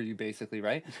bucket for you, basically,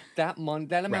 right? That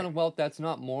amount Right. of wealth, that's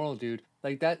not moral, dude.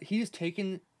 Like that, he's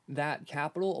taken that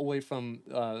capital away from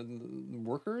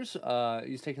workers.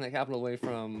 He's taken that capital away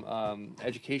from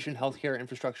education, healthcare,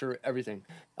 infrastructure, everything.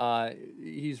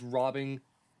 He's robbing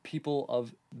people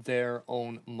of their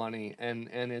own money, and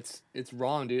it's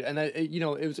wrong, dude. And it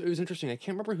was interesting. I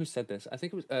can't remember who said this. I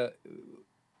think it was I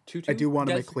Tutu do want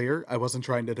to Des. make clear I wasn't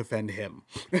trying to defend him.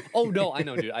 Oh no, I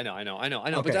know, dude. I know.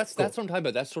 But Okay, that's cool. what I'm talking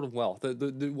about. That's sort of wealth.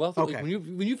 The wealth of, like, Okay.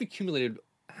 when you've accumulated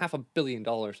 $500 million.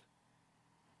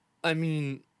 I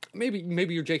mean,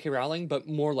 maybe you're J.K. Rowling, but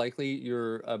more likely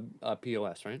you're a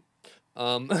POS, right?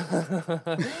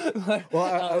 But,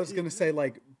 Well, I was gonna say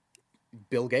like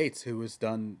Bill Gates, who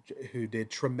did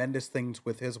tremendous things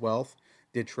with his wealth,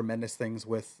 did tremendous things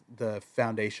with the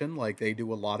foundation. Like they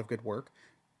do a lot of good work.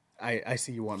 I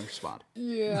see you want to respond.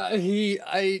 Yeah,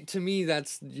 to me,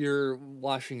 that's you're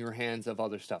washing your hands of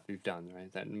other stuff you've done,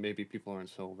 right? That maybe people aren't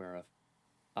so aware of.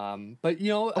 But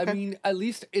I Okay. mean, at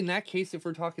least in that case, if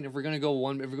we're gonna if we're gonna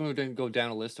go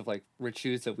down a list of like rich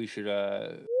dudes that we should,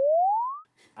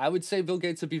 I would say Bill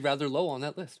Gates would be rather low on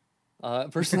that list.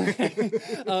 Personally,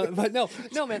 but no,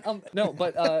 man, no,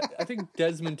 but I think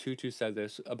Desmond Tutu said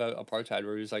this about apartheid,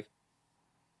 where he was like,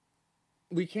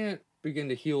 we can't begin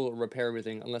to heal or repair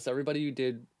everything unless everybody who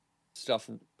did stuff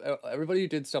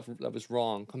that was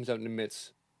wrong comes out and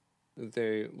admits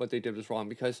that what they did was wrong.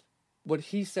 Because what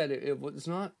he said, it was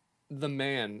not the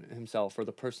man himself or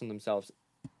the person themselves,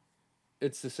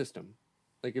 it's the system.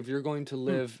 Like, if you're going to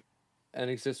live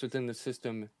and exist within the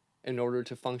system in order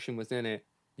to function within it,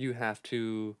 you have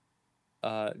to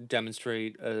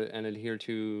demonstrate and adhere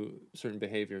to certain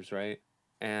behaviors, right?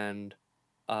 And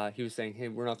he was saying, hey,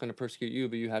 we're not going to persecute you,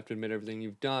 but you have to admit everything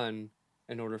you've done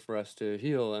in order for us to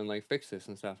heal and like fix this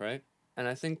and stuff, right? And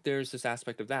I think there's this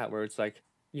aspect of that where it's like,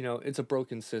 it's a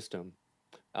broken system.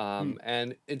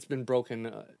 And it's been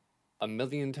broken a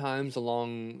million times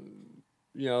along,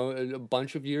 a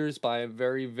bunch of years by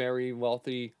very, very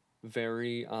wealthy,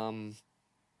 very,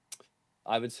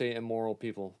 I would say immoral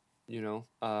people,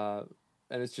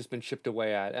 and it's just been chipped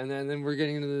away at. And then we're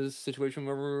getting into this situation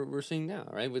where we're seeing now,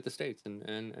 right, with the states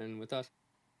and with us.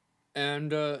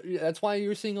 And yeah, that's why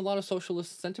you're seeing a lot of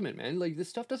socialist sentiment, man. Like, this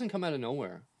stuff doesn't come out of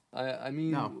nowhere. I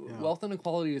mean, No, wealth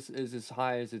inequality is as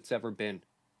high as it's ever been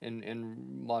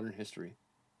in modern history.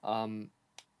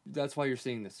 That's why you're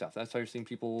seeing this stuff. That's why you're seeing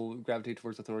people gravitate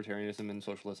towards authoritarianism and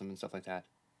socialism and stuff like that.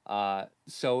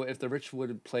 So if the rich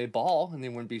would play ball and they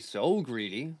wouldn't be so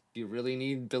greedy, do you really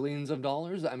need billions of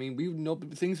dollars? I mean, we know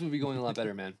things would be going a lot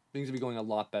better, man. Things would be going a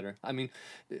lot better. I mean,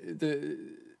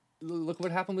 look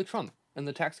what happened with Trump and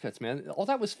the tax cuts, man. All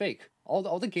that was fake.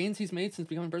 All the gains he's made since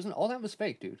becoming president, all that was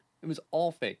fake, dude. It was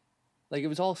all fake. Like, it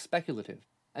was all speculative.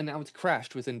 And now it's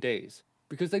crashed within days.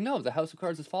 Because they know the house of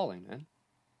cards is falling, man.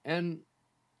 And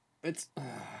it's...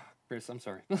 Chris, I'm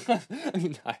sorry.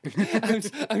 I'm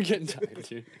tired. I'm getting tired,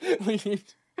 dude.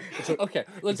 Okay,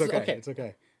 let's... Okay. It's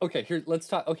okay. Okay, here, let's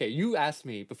talk... Okay, you asked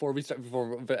me before we start...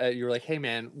 you were like, hey,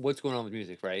 man, what's going on with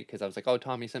music, right? Because I was like, oh,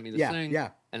 Tommy sent me this thing. Yeah.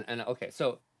 And okay,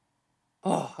 so...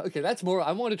 Oh, okay, that's more...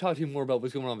 I wanted to talk to you more about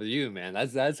what's going on with you, man.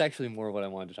 That's actually more what I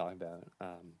wanted to talk about.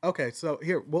 Okay, so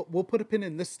here, we'll put a pin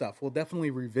in this stuff. We'll definitely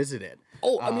revisit it.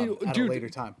 Oh, I mean, at dude, a later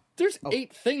time. There's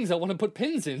 8 things I want to put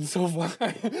pins in so far.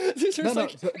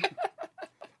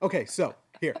 Okay, so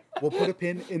here, we'll put a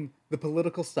pin in the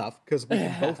political stuff because we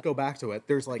can both go back to it.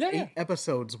 There's like 8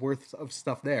 episodes worth of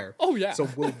stuff there. Oh, yeah. So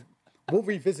we'll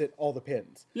revisit all the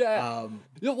pins. Yeah.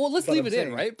 Well, let's leave it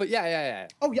in, right? But yeah.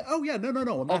 Oh yeah.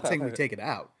 No. I'm not saying we take it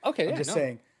out. Okay, I'm just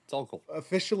saying it's all cool.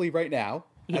 Officially right now,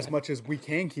 as much as we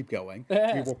can keep going,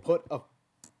 we will put a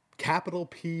capital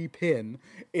P pin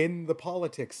in the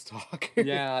politics talk.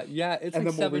 Yeah. It's and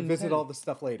like then we'll revisit all the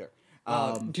stuff later.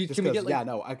 Can we get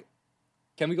like?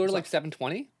 Can we go to like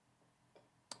 720?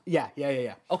 Yeah.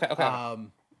 Okay.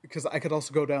 Because I could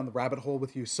also go down the rabbit hole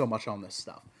with you so much on this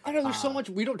stuff. I know there's so much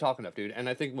we don't talk enough, dude. And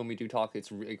I think when we do talk, it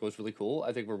goes really cool.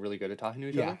 I think we're really good at talking to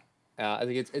each other. I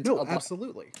think it's no,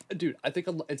 absolutely, dude. I think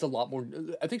it's a lot more.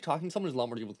 I think talking to someone is a lot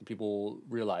more difficult than people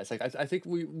realize. Like I think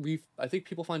I think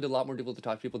people find it a lot more difficult to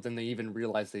talk to people than they even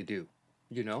realize they do.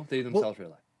 They themselves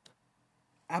realize.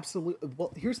 Absolutely.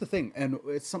 Well, here's the thing, and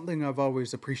it's something I've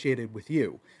always appreciated with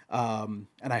you, and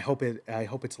I hope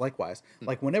it's likewise.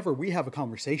 Like, whenever we have a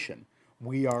conversation,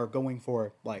 we are going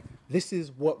for, like, this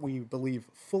is what we believe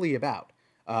fully about.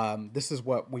 This is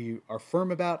what we are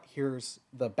firm about. Here's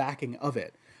the backing of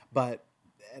it. But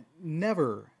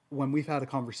never, when we've had a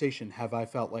conversation, have I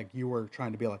felt like you were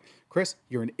trying to be like, Chris,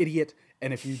 you're an idiot,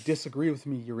 and if you disagree with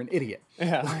me, you're an idiot.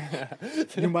 Yeah.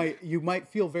 you might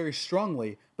feel very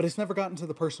strongly, but it's never gotten to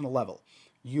the personal level.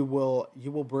 You will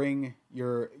bring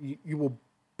you will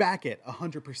back it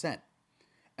 100%,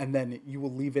 and then you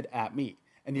will leave it at me,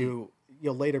 and you'll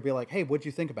later be like, hey, what'd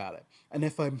you think about it? And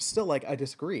if I'm still like, I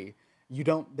disagree, you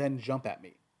don't then jump at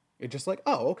me. You're just like,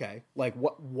 oh, okay. Like,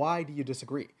 why do you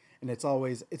disagree? And it's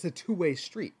a two-way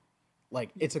street. Like,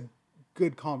 it's a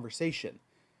good conversation.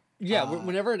 Yeah,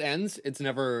 whenever it ends, it's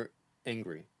never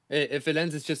angry. If it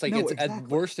ends, it's just like, at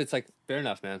worst, it's like, fair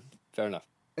enough, man. Fair enough.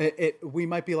 We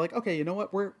might be like, okay, you know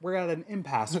what? We're at an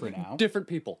impasse for now. Different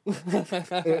people. Well,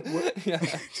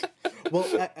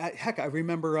 heck, I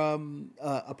remember a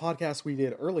podcast we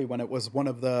did early when it was one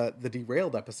of the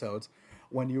derailed episodes,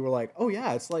 when you were like, oh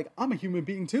yeah, it's like, I'm a human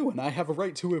being too, and I have a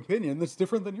right to an opinion that's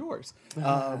different than yours.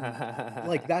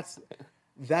 Like, that's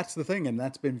the thing, and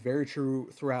that's been very true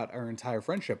throughout our entire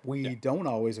friendship. We don't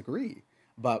always agree,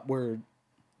 but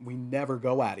we never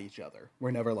go at each other.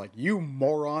 We're never like you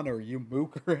moron or you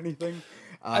mook or anything.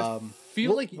 I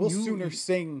feel like We'll sooner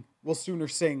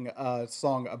sing a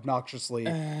song obnoxiously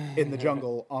in the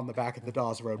jungle on the back of the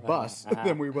Dawes Road bus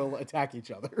than we will attack each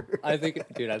other. I think,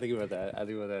 dude, I think about that. I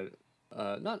think about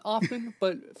that. Not often,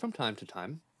 but from time to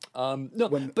time. No,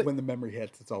 but when the memory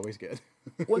hits, it's always good.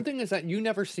 one thing is that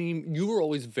you were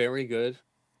always very good,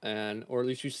 or at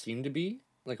least you seem to be,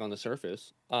 like on the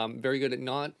surface, very good at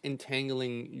not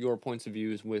entangling your points of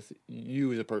views with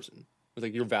you as a person, with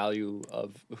like your value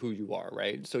of who you are,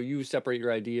 right? So you separate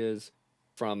your ideas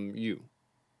from you.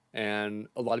 And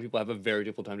a lot of people have a very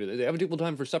difficult time doing that. They have a difficult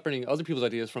time for separating other people's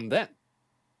ideas from them,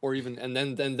 or even and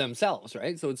then themselves,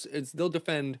 right? So it's they'll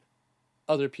defend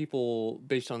other people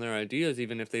based on their ideas,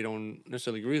 even if they don't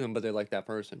necessarily agree with them, but they like that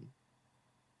person.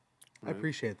 Right? I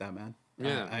appreciate that, man.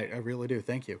 Yeah, I really do.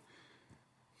 Thank you.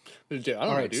 Dude, I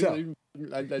don't know, dude. So...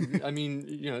 I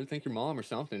mean, thank your mom or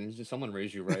something. Just someone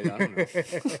raised you right. I don't know.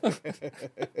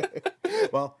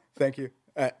 Well, thank you.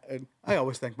 I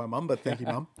always thank my mom, but thank you,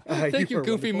 Mom. Thank you,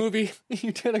 Goofy movie.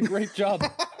 You did a great job.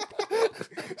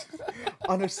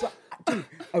 On a dude,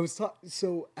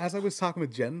 so as I was talking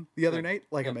with Jen the other night,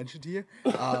 like I mentioned to you,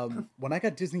 when I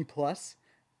got Disney Plus,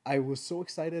 I was so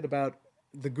excited about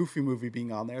the Goofy movie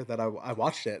being on there that I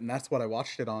watched it, and that's what I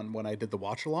watched it on when I did the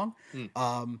watch along.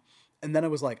 And then I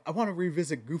was like, I want to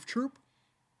revisit Goof Troop.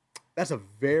 That's a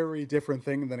very different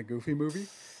thing than a Goofy movie.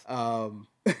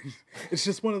 It's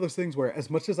just one of those things where, as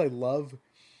much as I love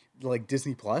like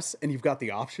Disney Plus, and you've got the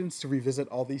options to revisit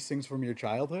all these things from your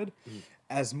childhood,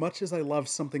 as much as I love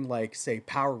something like, say,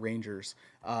 Power Rangers,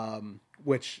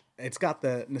 which it's got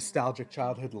the nostalgic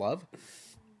childhood love,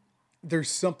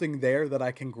 there's something there that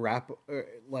I can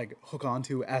hook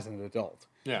onto as an adult.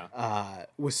 Yeah.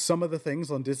 With some of the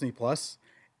things on Disney Plus,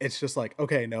 it's just like,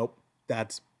 okay, nope,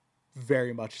 that's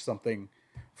very much something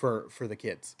for the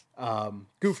kids.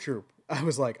 Goof Troop, I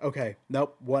was like, okay,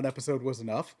 nope, one episode was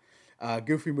enough.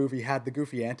 Goofy movie had the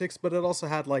goofy antics, but it also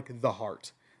had like the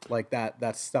heart, like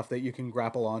that stuff that you can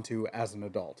grapple onto as an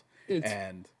adult.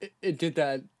 It did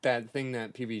that thing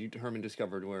that Pee-wee Herman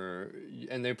discovered,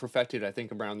 and they perfected, I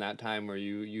think, around that time, where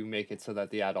you make it so that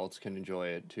the adults can enjoy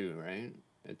it too, right?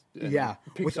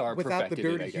 Pixar without the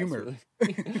dirty humor.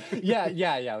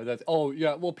 Yeah. That's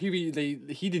Well, Pee-wee,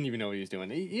 he didn't even know what he was doing.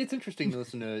 It's interesting to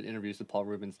listen to interviews with Paul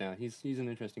Rubens now. He's an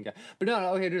interesting guy. But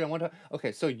no, okay, dude, I want to.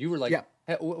 Okay, so you were like,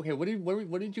 hey, okay, what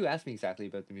did you ask me exactly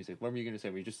about the music? What were you going to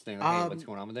say? Were you just saying, like, hey, what's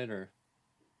going on with it, or?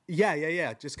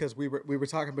 Yeah. Just because we were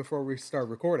talking before we started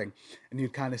recording, and you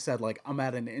kind of said like, I'm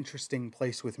at an interesting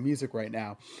place with music right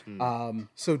now.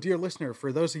 So, dear listener,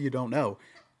 for those of you who don't know,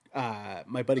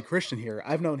 my buddy Christian here,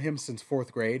 I've known him since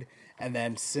 4th grade, and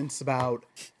then since about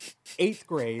 8th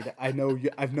grade, I've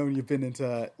known you've been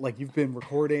into, like, you've been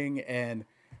recording and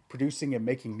producing and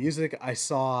making music. I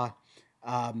saw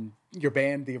your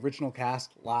band, The Original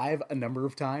Cast, live a number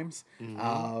of times.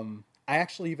 I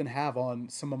actually even have on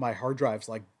some of my hard drives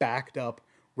like backed up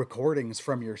recordings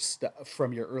from your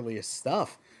earliest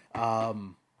stuff. I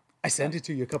sent it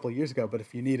to you a couple of years ago, but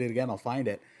if you need it again, I'll find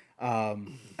it. I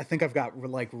think I've got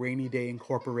like Rainy Day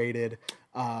Incorporated.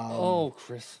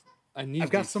 Chris,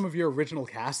 I've got some of your Original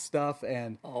Cast stuff,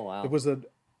 and there was a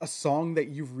song that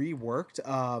you reworked.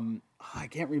 I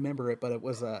can't remember it, but it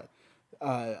was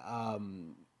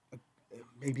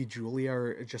maybe Julia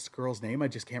or just a girl's name. I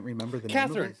just can't remember the name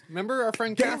of it. Remember our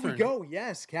friend Catherine? Catherine? There we go.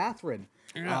 Yes, Catherine.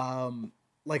 Yeah.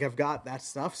 Like I've got that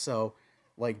stuff. So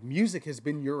like music has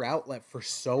been your outlet for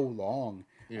so long.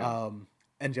 Yeah.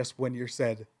 And just when you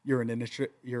said you're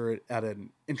at an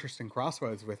interesting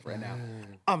crossroads with right now,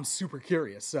 I'm super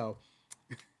curious. So,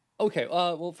 okay.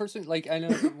 Well, first thing, like I know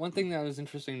one thing that was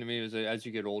interesting to me was that as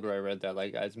you get older, I read that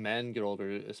like as men get older,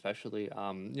 especially,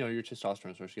 your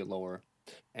testosterone starts to get lower,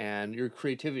 and your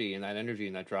creativity and that energy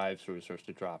and that drive sort of starts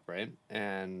to drop, right?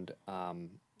 And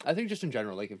I think just in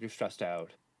general, like if you're stressed out,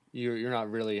 you're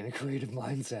not really in a creative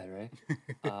mindset,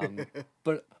 right?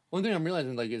 But one thing I'm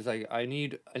realizing is I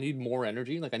need more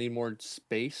energy, like I need more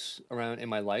space around in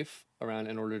my life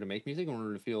in order to make music, in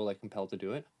order to feel like compelled to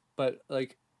do it. But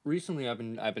like recently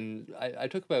I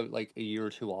took about like a year or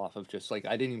two off of just like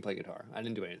I didn't even play guitar. I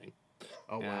didn't do anything.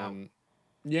 Oh wow.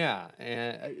 Yeah,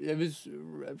 and it was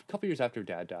a couple years after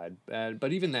Dad died.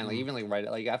 But even then, right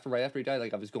after he died,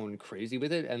 like I was going crazy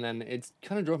with it, and then it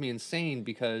kind of drove me insane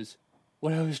because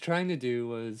what I was trying to do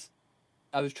was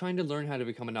I was trying to learn how to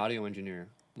become an audio engineer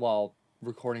while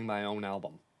recording my own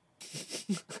album,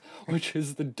 which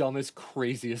is the dumbest,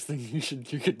 craziest thing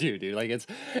you could do, dude. Like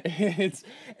it's.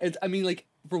 I mean, like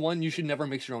for one, you should never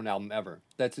mix your own album ever.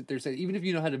 Even if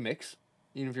you know how to mix,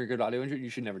 Even if you're a good audio engineer, you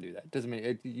should never do that. Doesn't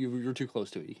mean you're too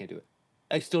close to it. You can't do it.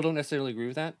 I still don't necessarily agree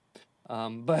with that.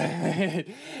 But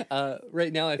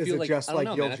right now I Is feel it like just I don't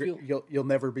like know, man. I feel you'll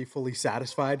never be fully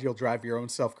satisfied? You'll drive your own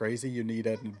self crazy. You need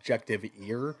an objective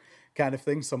ear kind of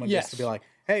thing. Someone just to be yes. like,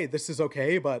 "Hey, this is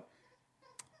okay, but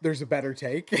there's a better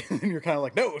take," and you're kind of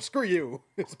like, "No, screw you.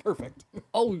 It's perfect."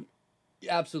 Oh,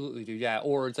 absolutely, dude. Yeah.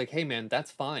 Or it's like, hey, man,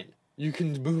 that's fine. You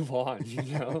can move on.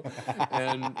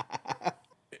 And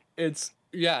it's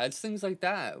things like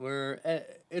that where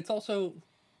it's also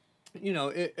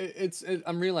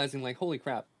I'm realizing like holy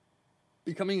crap,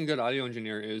 becoming a good audio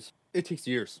engineer it takes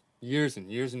years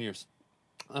and years and years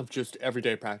of just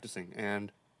everyday practicing.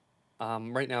 And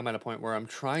right now I'm at a point where I'm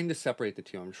trying to separate the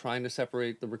two. I'm trying to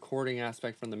separate the recording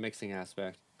aspect from the mixing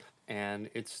aspect, and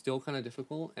it's still kind of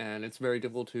difficult, and it's very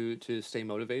difficult to stay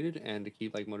motivated and to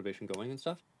keep like motivation going and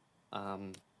stuff.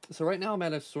 um so right now I'm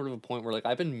at a sort of a point where like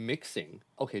I've been mixing.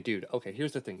 Okay, dude. Okay,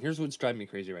 here's the thing. Here's what's driving me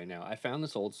crazy right now. I found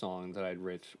this old song that I'd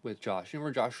writ with Josh. You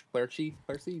remember Josh Quercy,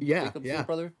 Yeah, Jacob's little yeah,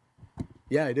 brother?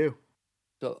 yeah. I do.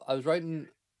 So I was writing.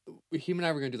 Him and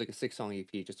I were gonna do like a 6 song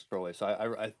EP just to throw away. So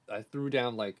I threw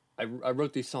down like I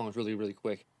wrote these songs really really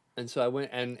quick. And so I went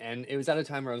and it was at a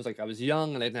time where I was like I was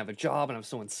young and I didn't have a job and I was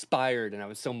so inspired and I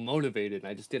was so motivated and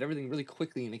I just did everything really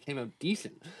quickly and it came out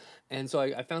decent. And so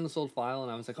I found this old file and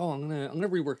I was like, oh, I'm gonna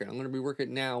rework it. I'm gonna rework it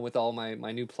now with all my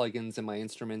new plugins and my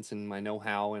instruments and my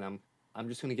know-how, and I'm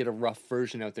just gonna get a rough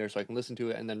version out there so I can listen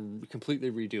to it and then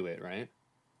completely redo it, right?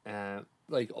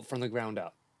 Like from the ground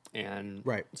up. And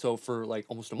Right. so for like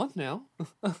almost a month now,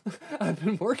 I've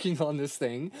been working on this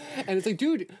thing, and it's like,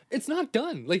 dude, it's not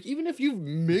done. Like, even if you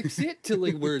mix it to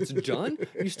like where it's done,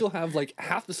 you still have like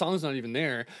half the song's not even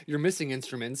there. You're missing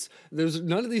instruments. There's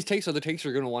none of these takes are the takes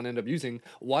you're gonna want to end up using.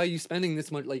 Why are you spending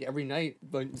this much like every night,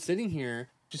 but sitting here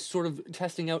just sort of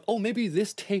testing out, oh, maybe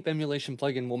this tape emulation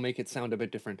plugin will make it sound a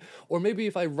bit different. Or maybe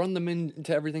if I run them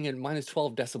into everything at minus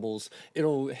 12 decibels,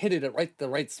 it'll hit it at the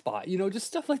right spot. Just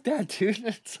stuff like that, dude.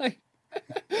 It's like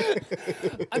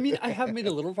I mean, I have made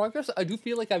a little progress. I do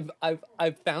feel like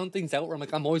I've found things out where I'm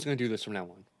like, I'm always gonna do this from now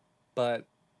on. But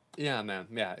yeah, man,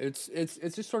 yeah, it's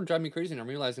just sort of driving me crazy, and I'm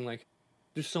realizing like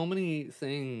there's so many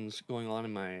things going on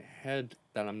in my head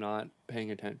that I'm not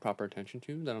paying proper attention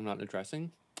to, that I'm not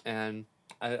addressing. And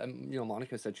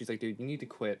Monica said, she's like, dude, you need to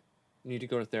quit. You need to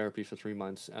go to therapy for 3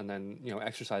 months and then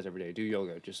exercise every day, do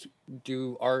yoga, just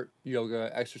do art,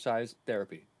 yoga, exercise,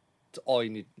 therapy. It's all you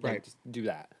need. Like, Right. just do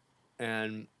that.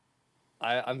 And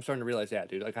I'm starting to realize, yeah,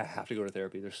 dude, like I have to go to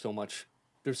therapy. There's so much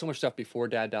stuff before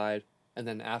Dad died, and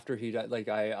then after he died. Like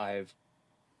I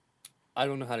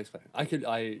don't know how to explain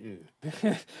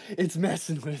it. It's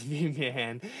messing with me,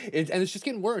 man. And it's just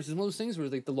getting worse. It's one of those things where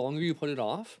like the longer you put it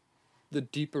off, the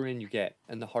deeper in you get,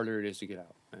 and the harder it is to get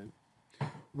out. Right?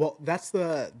 Well, that's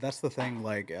the thing,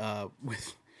 like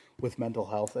with mental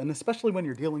health, and especially when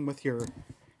you're dealing with your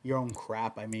own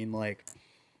crap. I mean, like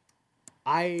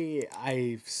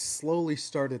I've slowly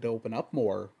started to open up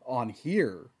more on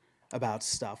here about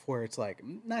stuff where it's like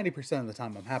 90% of the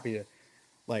time I'm happy to,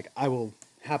 like, I will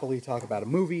happily talk about a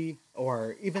movie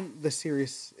or even the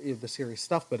serious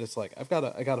stuff, but it's like I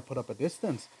gotta put up a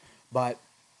distance. But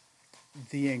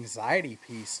the anxiety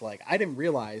piece, like, I didn't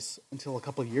realize until a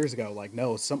couple of years ago, like,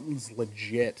 no, something's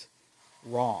legit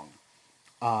wrong.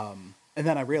 And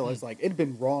then I realized, like, it had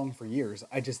been wrong for years.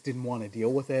 I just didn't want to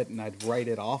deal with it, and I'd write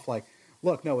it off like,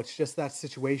 look, no, it's just that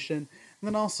situation. And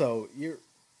then also,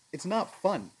 it's not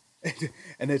fun.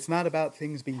 And it's not about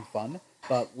things being fun,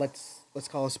 but let's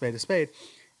call a spade a spade.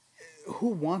 Who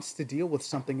wants to deal with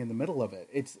something in the middle of it?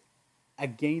 It's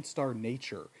against our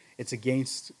nature. It's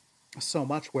against so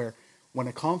much where when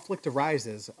a conflict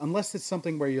arises, unless it's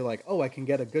something where you're like, oh, I can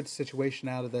get a good situation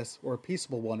out of this or a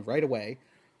peaceable one right away,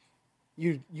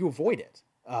 you avoid it.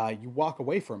 You walk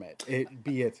away from it.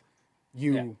 Be it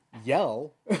Yeah. you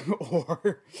yell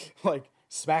or like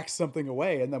smack something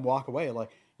away and then walk away. Like,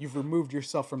 you've removed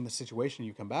yourself from the situation.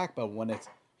 You come back, but when it's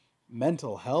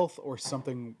mental health or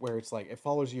something where it's like it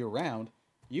follows you around,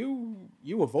 you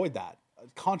avoid that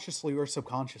consciously or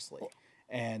subconsciously,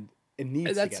 and it And needs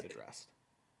to that's get addressed.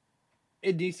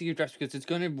 it needs to get addressed because it's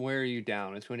going to wear you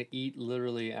down. It's going to eat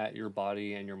literally at your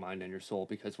body and your mind and your soul,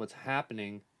 because what's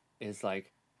happening is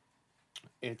like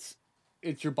it's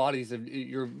your body's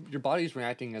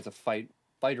reacting as a fight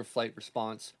or flight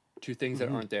response to things that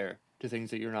Hmm. aren't there, to things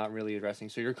that you're not really addressing.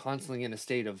 So you're constantly in a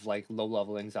state of like low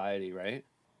level anxiety, right?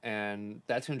 And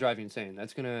that's gonna drive you insane.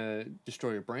 That's gonna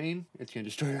destroy your brain. It's gonna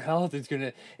destroy your health. It's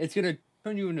gonna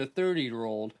turn you into a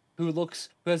 30-year-old who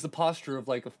has the posture of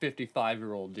like a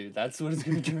 55-year-old dude. That's what it's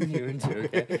gonna turn you into.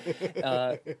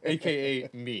 Okay, aka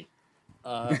me.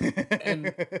 Uh,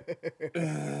 and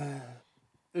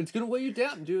it's gonna weigh you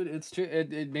down, dude.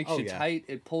 It makes Oh you yeah. tight.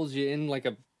 It pulls you in like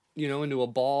a into a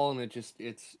ball, and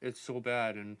it's so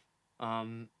bad. And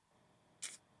um,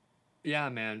 yeah,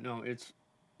 man. No, it's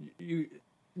you.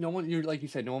 No one. You're like you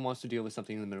said. No one wants to deal with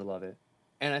something in the middle of it.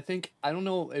 And I don't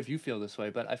know if you feel this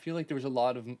way, but I feel like there was a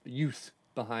lot of youth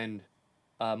behind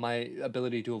my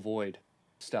ability to avoid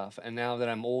stuff. And now that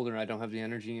I'm older, I don't have the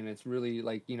energy, and it's really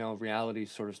like reality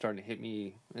sort of starting to hit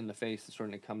me in the face. It's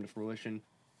starting to come to fruition,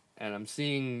 and I'm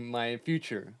seeing my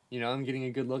future. I'm getting a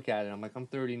good look at it. I'm like, I'm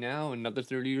 30 now, and another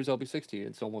 30 years I'll be 60.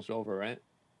 It's almost over, right?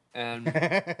 And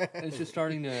it's just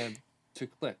starting to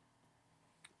click.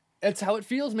 That's how it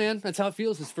feels, man. That's how it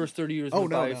feels. This first 30 years Oh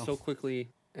went no, by no. so quickly,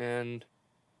 and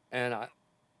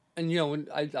when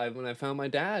I found my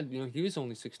dad, he was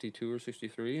only 62 or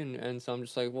 63, and so I'm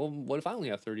just like, well, what if I only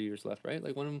have 30 years left, right?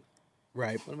 Like,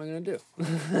 Right. what am I gonna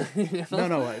do? No,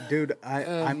 no, dude.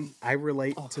 Um. I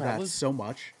relate Oh to crap. that Was so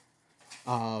much.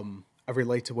 I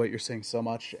relate to what you're saying so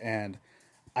much, and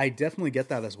I definitely get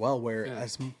that as well. yeah.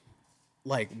 Whereas,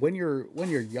 like when you're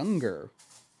younger,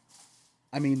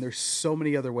 I mean, there's so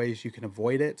many other ways you can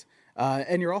avoid it,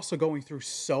 and you're also going through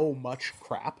so much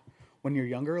crap when you're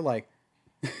younger. Like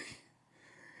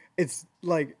it's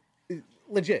like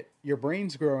legit, your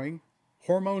brain's growing,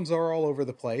 hormones are all over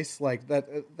the place. Like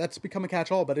that's become a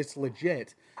catch-all, but it's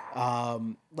legit.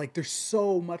 Like there's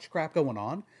so much crap going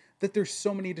on that there's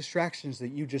so many distractions that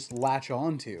you just latch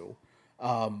onto,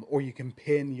 or you can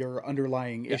pin your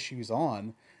underlying Yeah. issues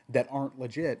on that aren't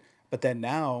legit. But then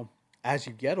now, as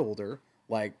you get older,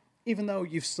 like even though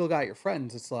you've still got your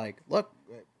friends, it's like, look,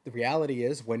 the reality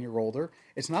is when you're older,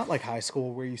 it's not like high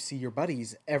school where you see your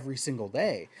buddies every single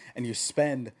day and you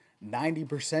spend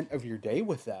 90% of your day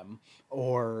with them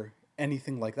or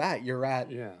anything like that.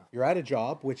 Yeah. You're at a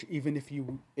job which even if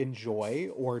you enjoy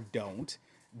or don't,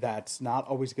 that's not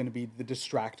always going to be the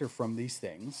distractor from these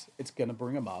things. It's going to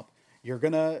bring them up. You're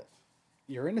going to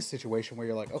you're in a situation where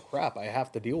you're like, oh crap, I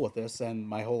have to deal with this, and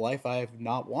my whole life I've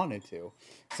not wanted to.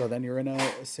 So then you're in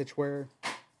a situation where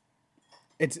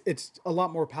it's a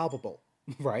lot more palpable,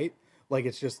 right? Like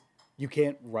it's just you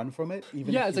can't run from it,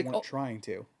 even Yeah. if It's you like, weren't oh, trying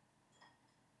to.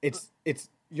 It's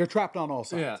you're trapped on all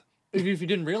yeah. sides. If you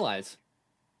didn't realize.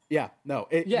 Yeah, no,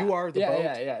 you Yeah. are the Yeah. Yeah.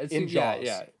 boat Yeah. It's in yeah. Jaws,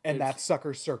 Yeah. and that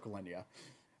sucker's circling you.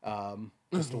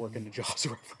 Just to work in the Jaws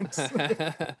reference.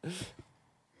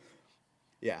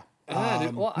 Yeah. Yeah,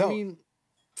 dude. Well, I No, mean,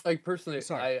 like personally,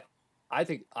 sorry. I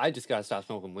think I just gotta stop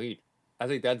smoking weed. I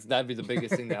think that'd be the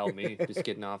biggest thing to help me, just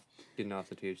getting off the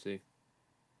THC.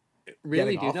 Getting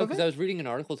Really, dude. off No, of because it? I was reading an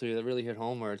article today that really hit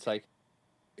home, where it's like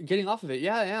getting off of it.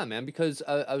 Yeah, yeah, man. Because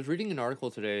I was reading an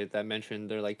article today that mentioned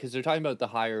they're like, because they're talking about the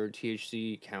higher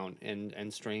THC count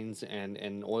and strains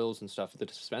and oils and stuff at the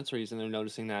dispensaries, and they're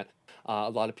noticing that a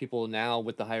lot of people now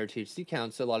with the higher THC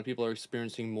counts, a lot of people are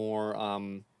experiencing more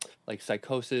like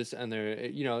psychosis, and they're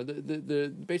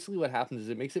the basically what happens is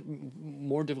it makes it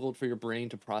more difficult for your brain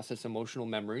to process emotional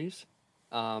memories,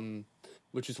 um,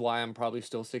 which is why I'm probably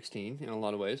still 16 in a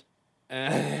lot of ways.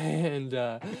 And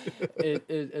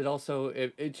it also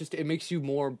it just it makes you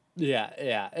more,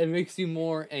 yeah, it makes you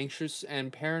more anxious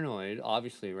and paranoid,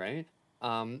 obviously, right?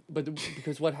 But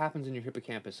because what happens in your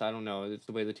hippocampus, I don't know, it's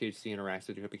the way the THC interacts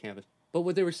with your hippocampus. But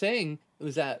what they were saying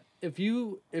was that if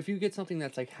you get something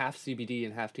that's like half CBD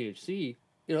and half THC,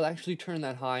 it'll actually turn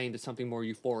that high into something more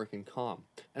euphoric and calm,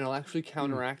 and it'll actually Mm,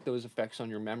 counteract those effects on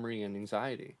your memory and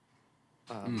anxiety.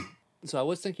 mm. So I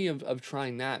was thinking of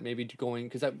trying that, maybe to going,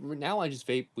 because now I just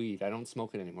vape weed. I don't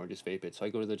smoke it anymore, just vape it. So I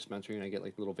go to the dispensary and I get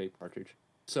like a little vape cartridge.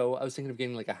 So I was thinking of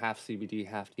getting like a half CBD,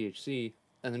 half THC,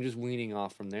 and then just weaning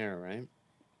off from there, right?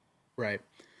 Right.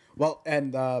 Well,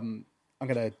 and I'm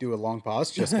gonna do a long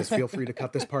pause just because feel free to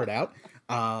cut this part out.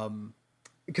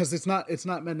 Because it's not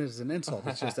meant as an insult.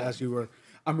 It's just as you were,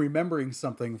 I'm remembering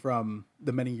something from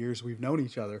the many years we've known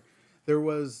each other. There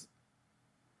was,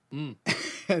 Mm.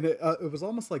 and it was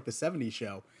almost like the '70s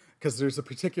show because there's a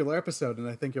particular episode, and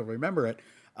I think you'll remember it.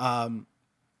 Um,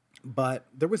 but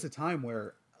there was a time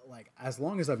where, like, as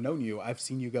long as I've known you, I've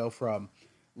seen you go from,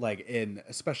 like, in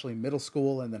especially middle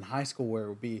school and then high school, where it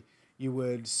would be you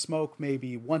would smoke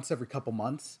maybe once every couple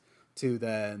months to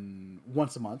then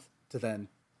once a month to then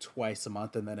twice a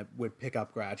month, and then it would pick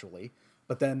up gradually.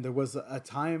 But then there was a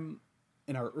time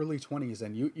in our early 20s,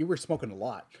 and you were smoking a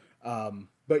lot,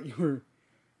 but you were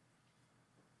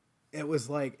it was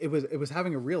like it was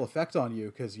having a real effect on you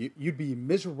because you'd be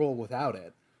miserable without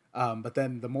it, but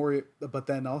then but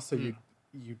then also Mm.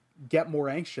 you get more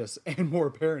anxious and more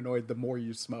paranoid the more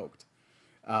you smoked,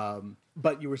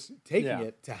 but you were taking Yeah.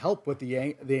 it to help with the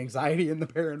anxiety and the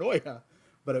paranoia,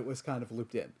 but it was kind of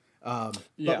looped in. But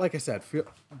Yeah. like I said,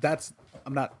 that's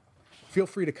I'm not. Feel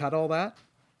free to cut all that.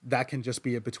 That can just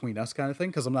be a between us kind of thing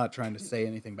because I'm not trying to say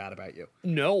anything bad about you.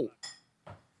 No.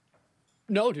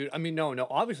 No, dude. I mean, no, no.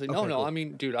 Obviously, no, Okay, no. I cool.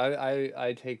 mean, dude,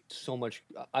 I take so much.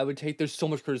 I would take. There's so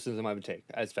much criticism I would take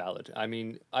as valid. I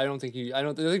mean, I don't think you. I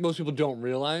don't. I think most people don't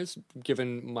realize,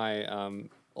 given my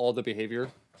all the behavior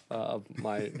of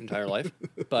my entire life.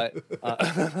 But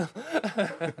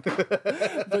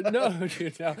but no,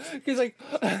 dude, no, because like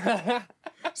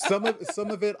Some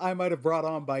of it I might have brought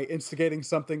on by instigating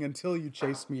something until you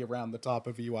chased me around the top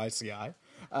of UICI.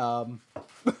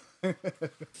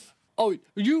 oh,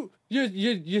 you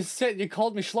said you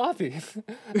called me sloppy,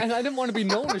 and I didn't want to be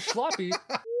known as sloppy.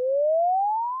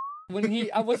 When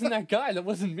I wasn't that guy. That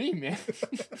wasn't me, man.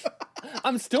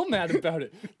 I'm still mad about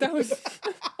it. That was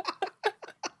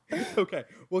Okay,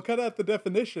 we'll cut out the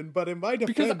definition, but in my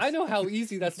because defense, I know how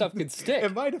easy that stuff could stick.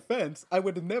 in my defense, I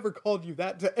would have never called you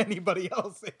that to anybody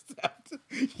else except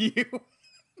you,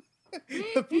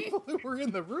 the people who were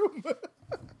in the room.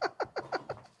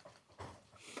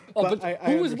 Oh, But but I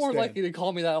who was more understand. likely to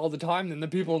call me that all the time than the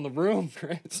people in the room,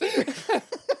 Chris?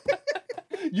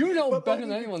 You know better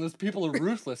than anyone. Those people are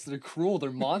ruthless. They're cruel.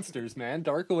 They're monsters, man.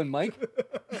 Darko and Mike,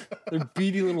 their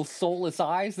beady little soulless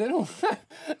eyes. They don't.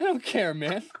 They don't care,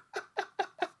 man.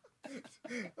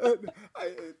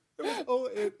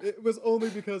 It was only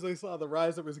because I saw the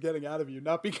rise it was getting out of you,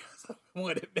 not because of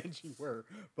what it meant you were.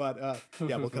 But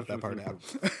yeah, we'll cut that part out.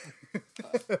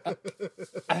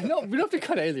 I know we don't have to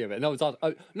cut any of it. No, it's all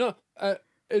no.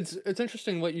 It's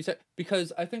interesting what you said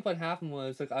because I think what happened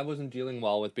was like I wasn't dealing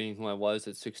well with being who I was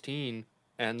at 16,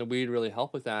 and the weed really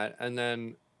helped with that. And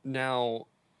then now,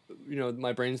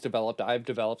 my brain's developed. I've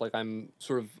developed like I'm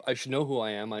sort of I should know who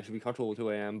I am. I should be comfortable with who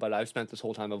I am. But I've spent this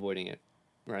whole time avoiding it,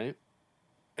 right?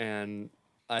 And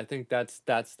I think that's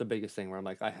the biggest thing where I'm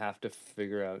like I have to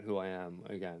figure out who I am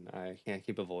again. I can't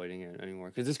keep avoiding it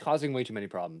anymore because it's causing way too many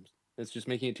problems. It's just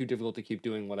making it too difficult to keep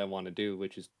doing what I want to do,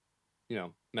 which is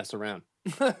mess around.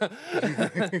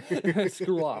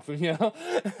 Screw off,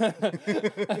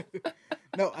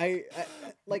 No, I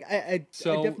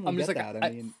So definitely I'm just get like, that. I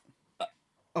mean,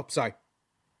 oh, sorry.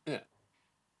 yeah.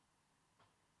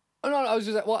 Oh no, I was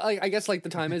just well, I guess like the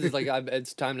time is like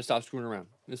it's time to stop screwing around.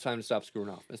 It's time to stop screwing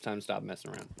off. It's time to stop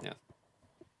messing around. Yeah.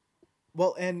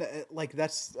 Well, and like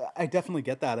that's I definitely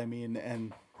get that. I mean,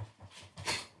 and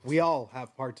we all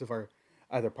have parts of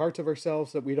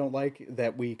ourselves that we don't like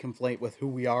that we conflate with who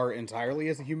we are entirely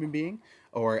as a human being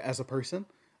or as a person.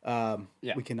 Yeah.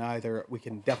 We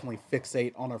can definitely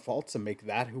fixate on our faults and make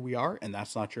that who we are, and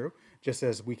that's not true. Just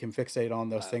as we can fixate on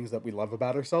those things that we love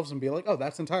about ourselves and be like, oh,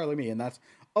 that's entirely me, and that's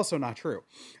also not true.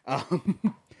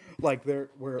 Like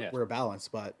we're a balance,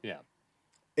 but Yeah.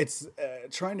 it's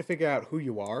trying to figure out who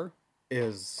you are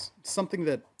is something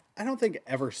that I don't think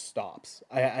ever stops.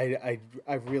 I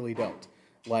really don't.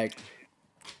 Like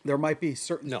there might be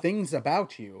certain No. things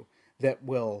about you that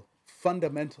will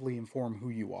fundamentally inform who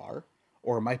you are,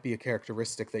 or it might be a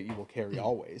characteristic that you will carry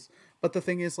always. But the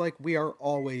thing is, like, we are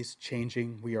always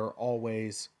changing, we are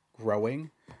always growing.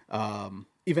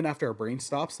 Even after our brain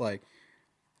stops, like,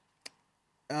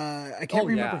 I can't Oh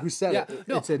remember yeah. who said Yeah. it.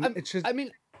 No. It's just, I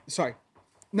mean, sorry.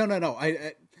 No.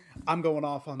 I'm going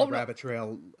off on the Oh, no. rabbit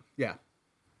trail. Yeah.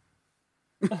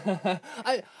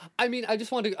 I mean I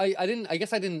just wanted to, I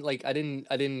guess I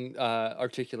didn't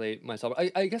articulate myself.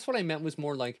 I guess what I meant was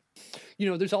more like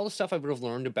there's all the stuff I would have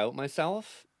learned about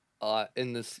myself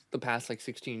in the past like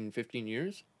 16, 15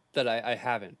 years that I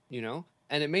haven't, and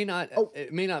Oh,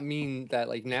 it may not mean that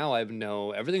like now I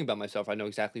know everything about myself. I know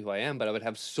exactly who I am, but I would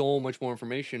have so much more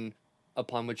information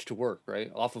upon which to work,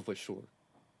 right? Off of which to work.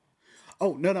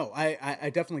 Oh no,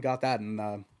 I definitely got that,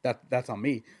 and that's on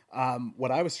me.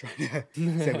 What I was trying to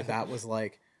say with that was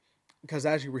like, because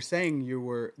as you were saying,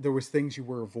 there was things you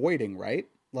were avoiding, right?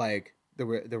 Like there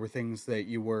were things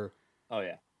Oh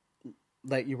yeah.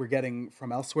 that you were getting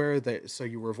from elsewhere that so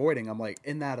you were avoiding. I'm like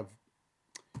in that of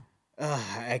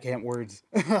I can't words,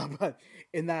 but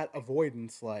in that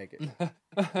avoidance, like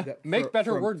Make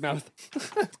better from word mouth.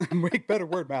 make better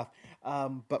word mouth.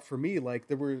 But for me, like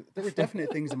there were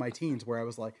definite things in my teens where I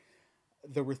was like,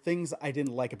 there were things I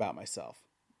didn't like about myself.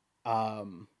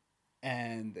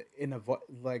 And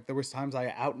like there was times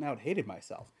I out and out hated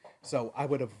myself. So I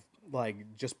would have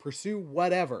like just pursue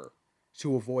whatever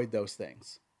to avoid those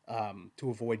things, to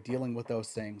avoid dealing with those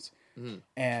things. Mhm.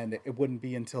 And it wouldn't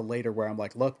be until later where I'm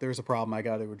like, look, there's a problem. I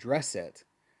got to address it.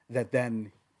 That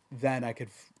then I could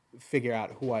figure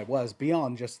out who I was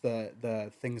beyond just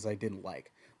the things I didn't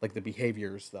like the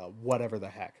behaviors, the whatever the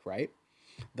heck, right?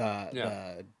 Yeah.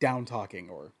 the down talking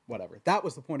or whatever. That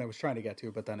was the point I was trying to get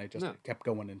to, but then I just No. kept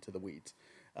going into the weeds,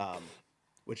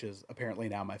 which is apparently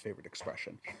now my favorite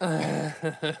expression.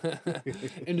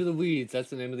 Into the weeds. That's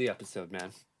the name of the episode,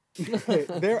 man.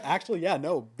 There actually, yeah,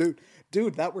 no,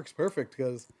 dude, that works perfect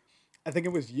because I think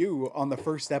it was you on the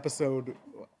first episode.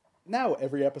 Now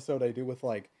every episode I do with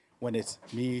like when it's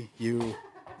me, you,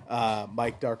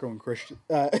 Mike, Darko, and Christian.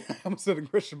 I'm sitting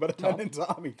Christian, but I meant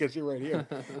Tommy because you're right here.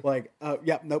 Like,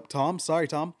 yeah, nope, Tom. Sorry,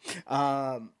 Tom.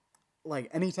 Like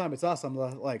anytime it's us, I'm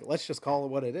like, let's just call it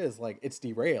what it is. Like it's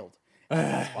derailed, and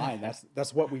that's fine.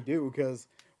 That's what we do because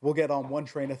we'll get on one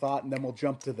train of thought and then we'll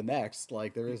jump to the next.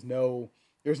 Like there's no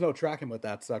tracking with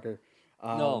that sucker.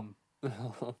 No.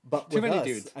 But Too with many us,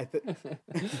 dudes.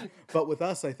 but with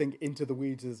us, I think Into the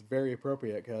Weeds is very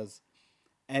appropriate because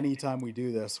anytime we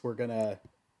do this, we're gonna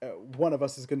one of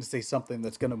us is gonna say something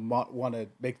that's gonna want to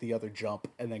make the other jump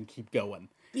and then keep going.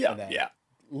 Yeah, And then yeah.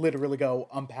 literally go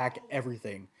unpack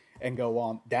everything and go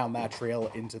on down that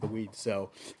trail into the weeds. So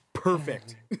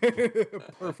perfect,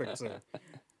 perfect, sir.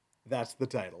 That's the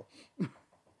title.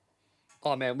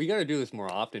 Oh man, we gotta do this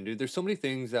more often, dude. There's so many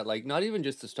things that like not even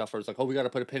just the stuff where it's like, oh, we gotta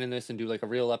put a pin in this and do like a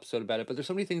real episode about it, but there's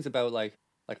so many things about like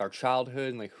our childhood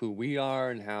and like who we are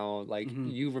and how like Hmm.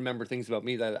 you remember things about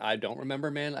me that I don't remember,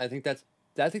 man. I think that's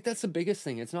the biggest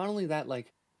thing. It's not only that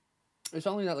like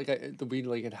the weed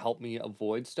like it helped me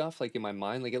avoid stuff like in my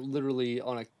mind, like it literally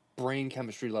on a brain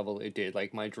chemistry level it did.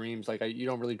 Like my dreams, you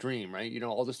don't really dream, right? You know,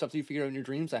 all the stuff that you figure out in your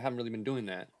dreams, I haven't really been doing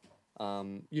that.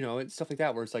 You know, it's stuff like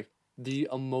that where it's like the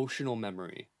emotional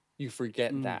memory, you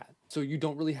forget Mm, that. So you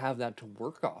don't really have that to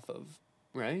work off of,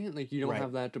 right? Like you don't right.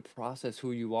 have that to process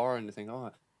who you are and to think,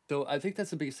 oh. So I think that's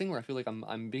the biggest thing where I feel like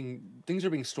things are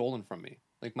being stolen from me.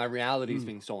 Like my reality is Mm.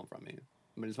 being stolen from me.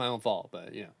 I mean, it's my own fault,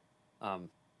 but you know.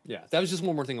 Yeah, that was just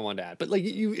one more thing I wanted to add. But like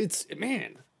it's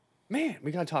man,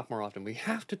 we gotta talk more often. We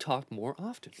have to talk more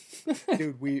often.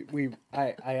 Dude,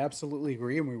 I absolutely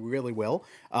agree, and we really will.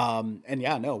 And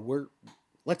yeah, no,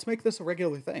 let's make this a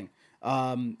regular thing.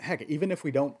 Heck, even if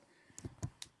we don't.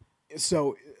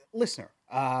 So, listener,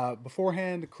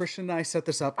 beforehand, Christian and I set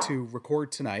this up to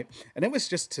record tonight, and it was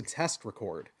just to test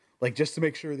record, like just to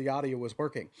make sure the audio was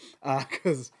working.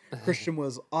 Because Christian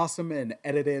was awesome and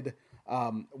edited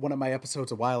one of my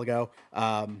episodes a while ago.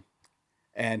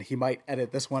 And he might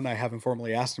edit this one. I haven't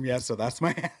formally asked him yet, so that's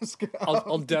my ask. I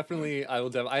will definitely.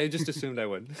 I just assumed I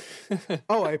would.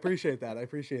 Oh, I appreciate that. I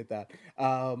appreciate that.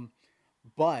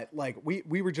 But like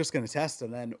we were just gonna test,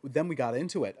 and then we got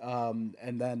into it. And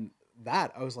then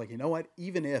that I was like, you know what?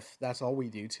 Even if that's all we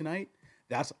do tonight,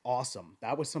 that's awesome.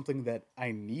 That was something that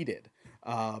I needed.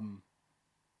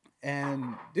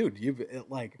 And dude,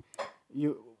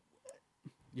 you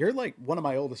you're like one of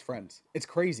my oldest friends. It's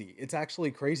crazy. It's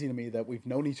actually crazy to me that we've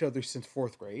known each other since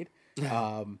fourth grade.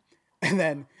 Um, and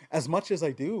then as much as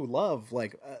I do love,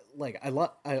 I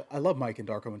love Mike and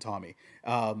Darko and Tommy.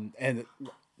 And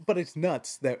but it's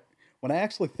nuts that when I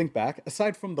actually think back,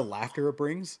 aside from the laughter it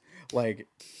brings, like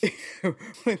when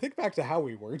I think back to how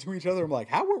we were to each other, I'm like,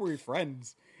 how were we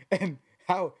friends? And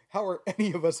how are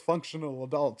any of us functional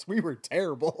adults? We were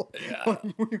terrible. Yeah.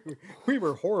 We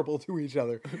were horrible to each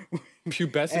other.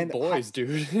 Pubescent And boys,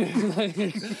 dude.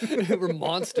 Like, we're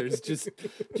monsters,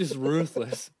 just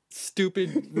ruthless,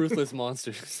 stupid, ruthless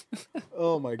monsters.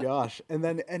 oh my gosh. And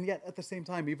yet at the same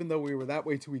time, even though we were that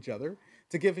way to each other,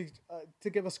 to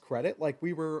give us credit, like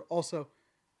we were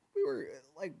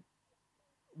like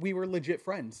we were legit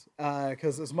friends.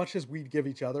 Because as much as we'd give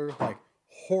each other like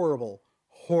horrible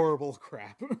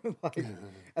crap, like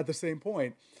at the same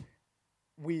point,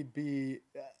 we'd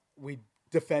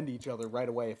defend each other right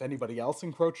away. If anybody else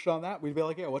encroached on that, we'd be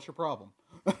like, yeah, what's your problem?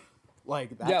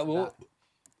 Like that's Yeah, well,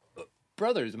 that.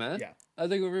 brothers, man. Yeah. I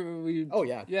think we Oh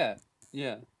yeah. yeah,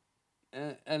 yeah,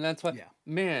 and that's why, Yeah.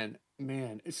 man.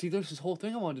 See, there's this whole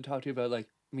thing I wanted to talk to you about, like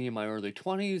me in my early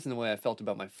 20s and the way I felt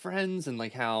about my friends and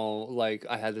like how like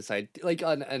I had this idea, like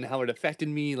and how it affected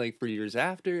me like for years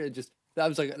after. It just I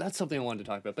was like, that's something I wanted to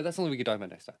talk about, but that's something we could talk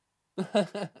about next time.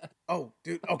 Oh,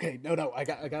 dude. Okay, no. I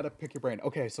gotta pick your brain.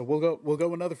 Okay, so we'll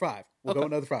go another five. We'll go Okay.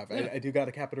 another five. Yeah. I do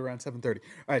gotta cap it around 7:30. All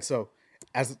right, so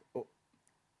as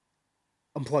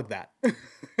unplug that,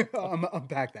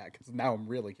 unpack that because now I'm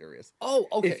really curious. Oh,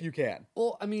 okay. If you can.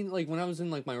 Well, I mean, like when I was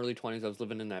in like my early 20s, I was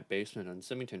living in that basement in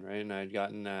Symington, right? And I had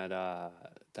gotten that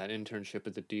internship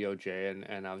at the DOJ,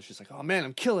 and I was just like, oh man,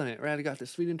 I'm killing it, right? I got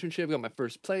this sweet internship, got my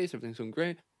first place, everything's going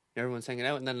great, everyone's hanging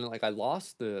out, and then like I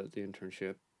lost the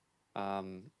internship,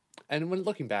 and when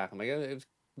looking back, I'm like, it was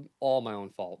all my own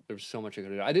fault. There was so much I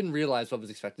could have done. I didn't realize what was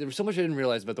expected. There was so much I didn't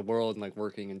realize about the world and like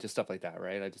working and just stuff like that,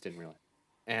 right? I just didn't realize,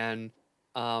 and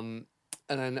um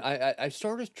And then I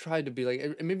sort of tried to be like,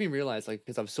 it made me realize, like,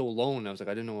 because I was so alone, I was like,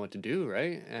 I didn't know what to do,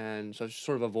 right? And so I was just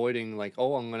sort of avoiding, like,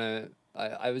 oh,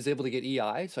 I was able to get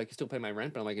EI, so I could still pay my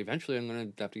rent, but I'm like, eventually I'm gonna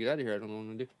have to get out of here. I don't know what I'm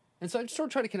gonna do. And so I just sort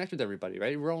of tried to connect with everybody,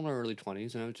 right? We're all in our early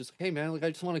 20s, and I was just like, hey, man, like, I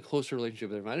just want a closer relationship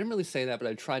with everyone. I didn't really say that, but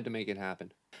I tried to make it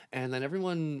happen. And then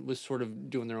everyone was sort of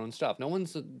doing their own stuff. No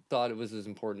one's thought it was as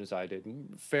important as I did.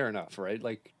 Fair enough, right?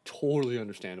 Like, totally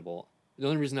understandable. The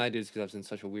only reason I did is because I was in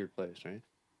such a weird place, right?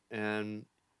 And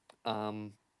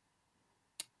um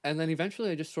and then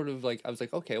eventually I just sort of like I was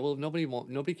like, okay, well if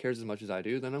nobody cares as much as I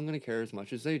do, then I'm gonna care as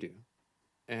much as they do.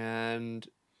 And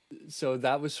so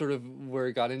that was sort of where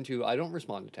it got into I don't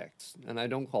respond to texts and I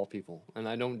don't call people and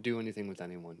I don't do anything with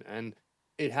anyone. And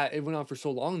it went on for so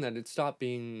long that it stopped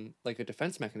being like a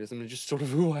defense mechanism and just sort of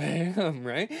who I am,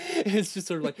 right? It's just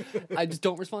sort of like I just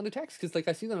don't respond to texts because like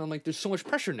I see them and I'm like, there's so much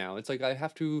pressure now. It's like I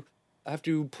have to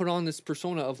put on this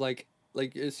persona of like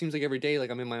it seems like every day like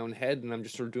I'm in my own head and I'm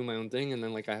just sort of doing my own thing and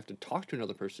then like I have to talk to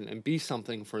another person and be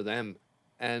something for them.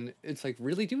 And it's like,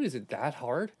 really, dude, is it that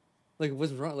hard? Like,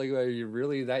 what's wrong? Like, are you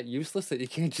really that useless that you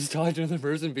can't just talk to another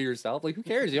person, be yourself? Like, who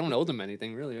cares? You don't owe them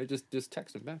anything, really. I just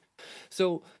text them back.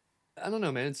 So, I don't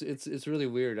know, man. It's really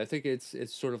weird. I think it's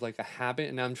sort of like a habit,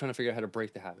 and now I'm trying to figure out how to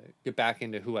break the habit, get back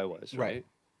into who I was, Right. right?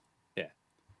 Yeah.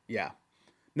 Yeah.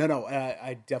 No,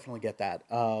 I definitely get that.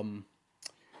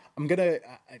 I'm gonna.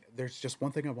 There's just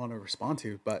one thing I want to respond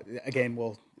to, but again,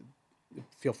 we'll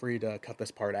feel free to cut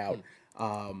this part out. Mm,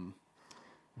 Um,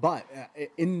 but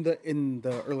in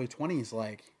the early 20s,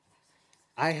 like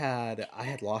I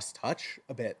had lost touch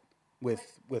a bit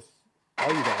with all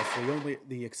you guys.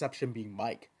 The exception being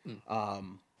Mike.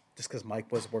 mm, Just because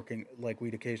Mike was working, like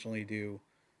we'd occasionally do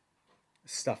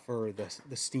stuff for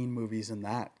the Steen movies and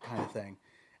that kind of thing.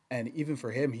 And even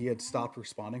for him, he had stopped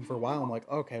responding for a while. I'm like,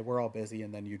 okay, we're all busy,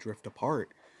 and then you drift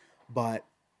apart. But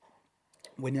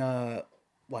when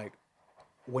like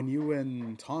when you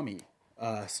and Tommy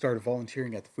started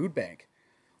volunteering at the food bank,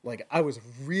 like I was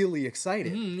really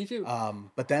excited. me too.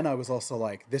 But then I was also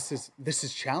like, this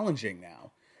is challenging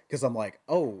now because I'm like,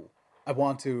 oh, I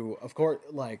want to, of course,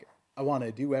 like I want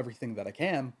to do everything that I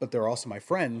can, but they're also my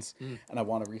friends, Mm, and I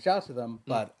want to reach out to them. mm,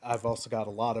 But I've also got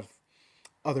a lot of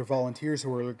other volunteers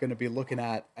who are going to be looking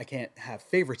at I can't have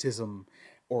favoritism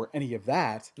or any of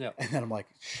that. yeah. And then I'm like,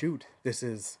 shoot, this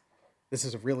is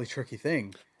a really tricky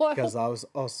thing Well, I because hope. I was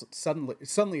also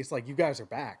suddenly it's like you guys are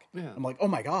back. Yeah. I'm like, oh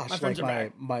my My gosh, friends like are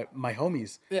back. my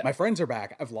homies, Yeah. my friends are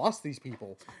back. I've lost these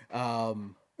people.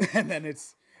 um and then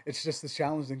it's just this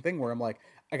challenging thing where I'm like,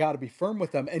 I got to be firm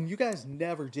with them, and you guys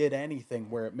never did anything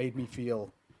where it made me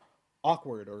feel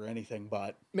awkward or anything,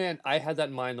 but Man, I had that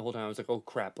in mind the whole time. I was like, "Oh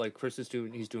crap! Like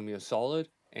he's doing me a solid,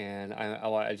 and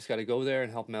I just got to go there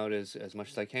and help him out as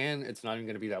much as I can. It's not even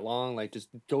going to be that long. Like just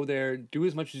go there, do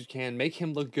as much as you can, make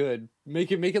him look good, make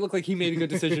it look like he made a good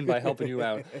decision by helping you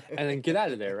out, and then get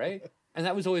out of there, right?" And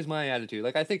that was always my attitude.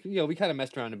 Like I think we kind of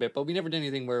messed around a bit, but we never did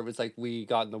anything where it was like we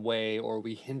got in the way or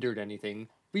we hindered anything.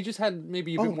 We just had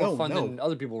maybe a oh bit more no, fun no. than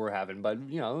other people were having, but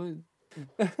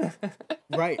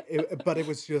Right. But it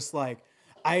was just like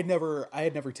I had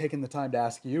never taken the time to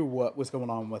ask you what was going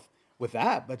on with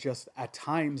that, but just at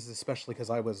times, especially because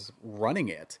I was running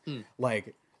it, Mm,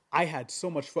 like I had so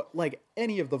much fun. Like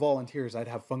any of the volunteers, I'd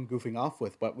have fun goofing off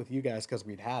with, but with you guys, because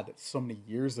we'd had so many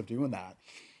years of doing that,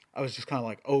 I was just kind of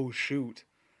like, oh shoot.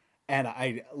 And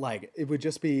I like it would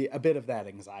just be a bit of that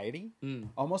anxiety mm.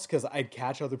 almost because I'd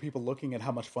catch other people looking at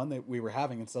how much fun that we were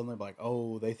having, and suddenly be like,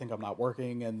 oh, they think I'm not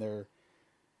working, and they're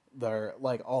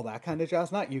like all that kind of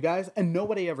jazz. Not you guys, and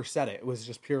nobody ever said it. It was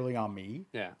just purely on me.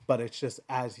 Yeah. But it's just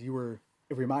it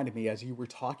reminded me as you were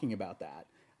talking about that,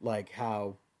 like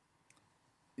how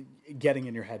getting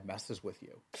in your head messes with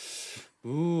you.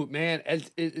 Ooh, man,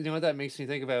 you know what that makes me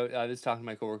think about? I was talking to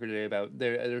my coworker today about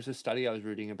there's a study I was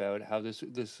reading about how this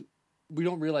we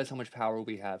don't realize how much power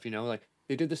we have. Like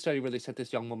they did the study where they sent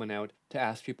this young woman out to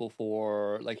ask people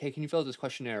for like, hey, can you fill out this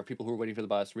questionnaire? People who are waiting for the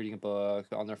bus, reading a book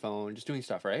on their phone, just doing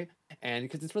stuff, right? And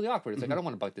because it's really awkward, it's like I Hmm. don't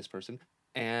want to bug this person.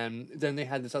 And then they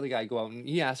had this other guy go out and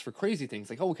he asked for crazy things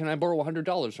like, oh, can I borrow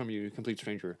 $100 from you, complete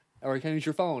stranger, or can I use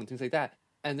your phone, things like that.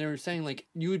 And they were saying like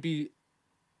you would be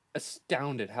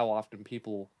astounded how often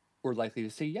people were likely to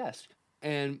say yes.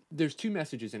 And there's two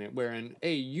messages in it wherein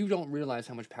A, you don't realize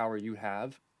how much power you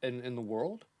have in the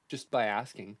world just by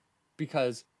asking.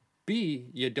 Because B,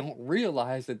 you don't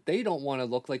realize that they don't want to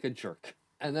look like a jerk.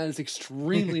 And that is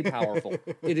extremely powerful.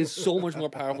 It is so much more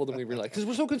powerful than we realize. Because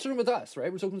we're so concerned with us,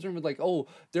 right? We're so concerned with like, oh,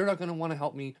 they're not going to want to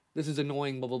help me. This is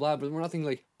annoying, blah, blah, blah. But we're not thinking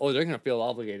like, oh, they're going to feel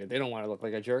obligated. They don't want to look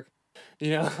like a jerk.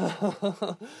 Yeah.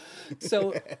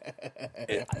 So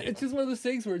it's just one of those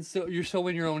things where you're so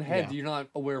in your own head Yeah. that you're not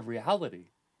aware of reality,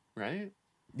 right?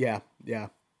 Yeah, yeah.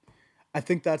 I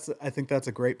think that's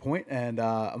a great point, and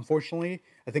unfortunately,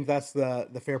 I think that's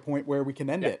the fair point where we can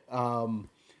end Yeah. it.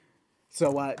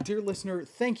 So, dear listener,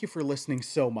 thank you for listening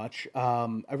so much.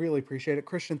 I really appreciate it,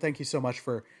 Christian. Thank you so much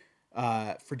for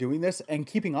doing this and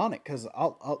keeping on it. Because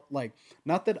I'll like,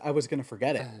 not that I was gonna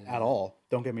forget it at all.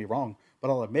 Don't get me wrong, but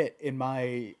I'll admit in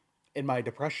my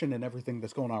depression and everything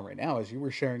that's going on right now, as you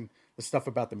were sharing the stuff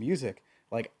about the music,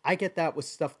 like I get that with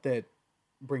stuff that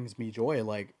brings me joy.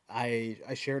 Like I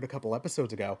shared a couple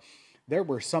episodes ago, there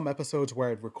were some episodes where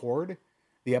I'd record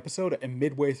the episode and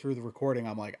midway through the recording,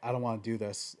 I'm like, I don't want to do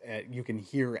this. You can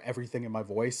hear everything in my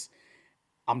voice.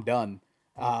 I'm done.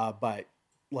 But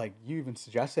like you even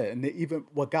suggested, and even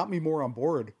what got me more on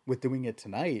board with doing it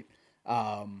tonight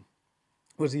um,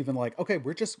 was even like, okay,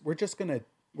 we're just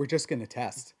gonna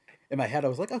test. In my head, I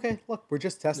was like, okay, look, we're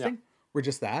just Yeah. testing. We're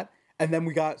just that. And then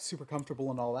we got super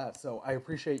comfortable and all that. So I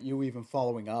appreciate you even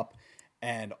following up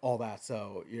and all that.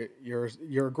 So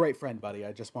you're a great friend, buddy.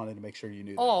 I just wanted to make sure you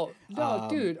knew Oh that. no,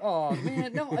 dude. Oh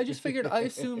man, no. I just figured. I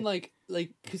assumed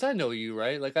because I know you,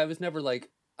 right? Like I was never like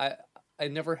I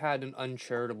never had an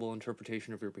uncharitable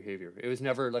interpretation of your behavior. It was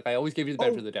never like I always gave you the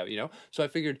benefit of Oh, the doubt, you know. So I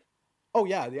figured, oh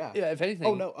yeah, yeah. yeah, if Oh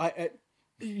anything, no,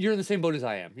 you're in the same boat as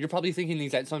I am. You're probably thinking the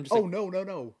exact. So I'm just oh like, no, no,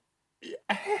 no.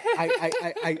 I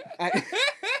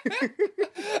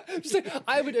just like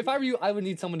I would if I were you, I would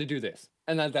need someone to do this,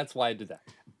 and that's why I did that.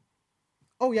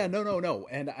 Oh yeah, no, no, no,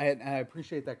 and I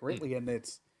appreciate that Mm. greatly. And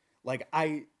it's like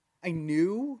I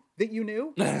knew that you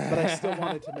knew, but I still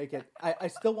wanted to make it. I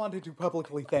still wanted to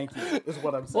publicly thank you. Is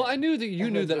what I'm Well, I saying. knew that you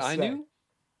knew And that just I say. knew,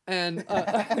 and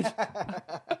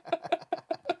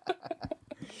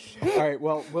All right,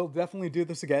 well, we'll definitely do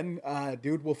this again,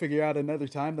 dude. We'll figure out another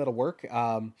time that'll work.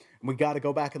 And we got to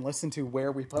go back and listen to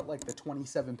where we put like the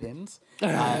 27 pins,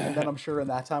 and then I'm sure in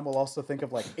that time we'll also think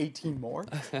of like 18 more.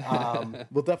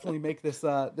 We'll definitely make this.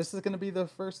 This is going to be the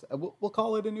first. We'll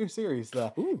call it a new series,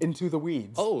 Ooh. Into the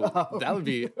Weeds. Oh, that'd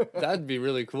be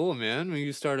really cool, man. When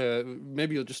you start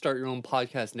maybe you'll just start your own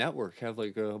podcast network. Have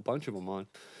like a bunch of them on.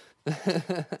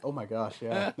 Oh my gosh,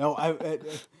 yeah. No,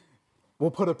 we'll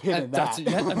put a pin in That's that.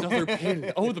 yet another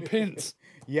pin. Oh, the pins.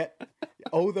 Yet,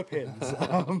 oh the pins.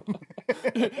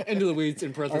 Into the weeds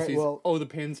in All right, parentheses. well, Oh, the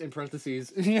pins in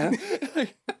parentheses. Yeah.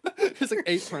 There's like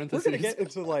 8 we're gonna parentheses. get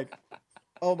into like,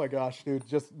 oh my gosh, dude.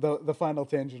 Just the final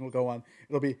tangent will go on.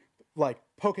 It'll be like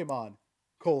Pokemon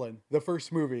the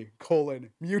first movie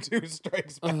Mewtwo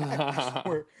Strikes Back,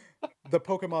 where the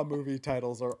Pokemon movie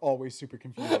titles are always super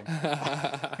confusing.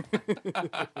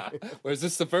 Was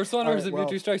this the first one, All or is right, it well,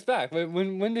 Mewtwo Strikes Back?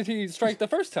 When did he strike the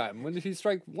first time? When did he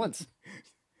strike once?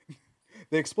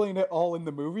 they explain it all in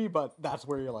the movie, but that's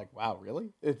where you're like, wow, really?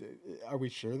 Are we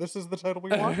sure this is the title we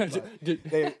want? But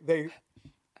Did-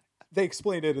 they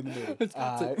explain it in the movie.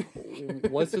 so,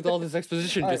 what's with all this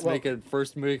exposition? All right, Just well, make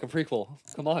a prequel.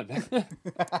 Come on.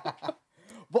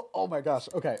 well, oh my gosh.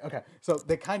 Okay, okay. So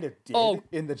they kind of did Oh.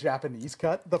 in the Japanese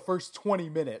cut. The first 20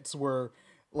 minutes were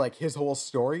like his whole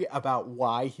story about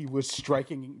why he was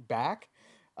striking back.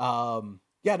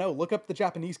 Yeah, no, look up the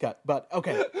Japanese cut. But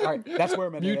okay, all right, that's where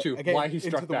I'm at. Mewtwo, Again, why he into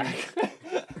struck the weeds. back.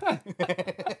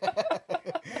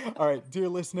 All right, dear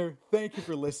listener, thank you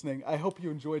for listening. I hope you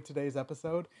enjoyed today's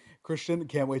episode. Christian,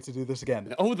 can't wait to do this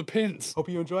again. Oh, the pins. Hope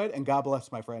you enjoyed, and God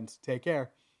bless, my friends. Take care.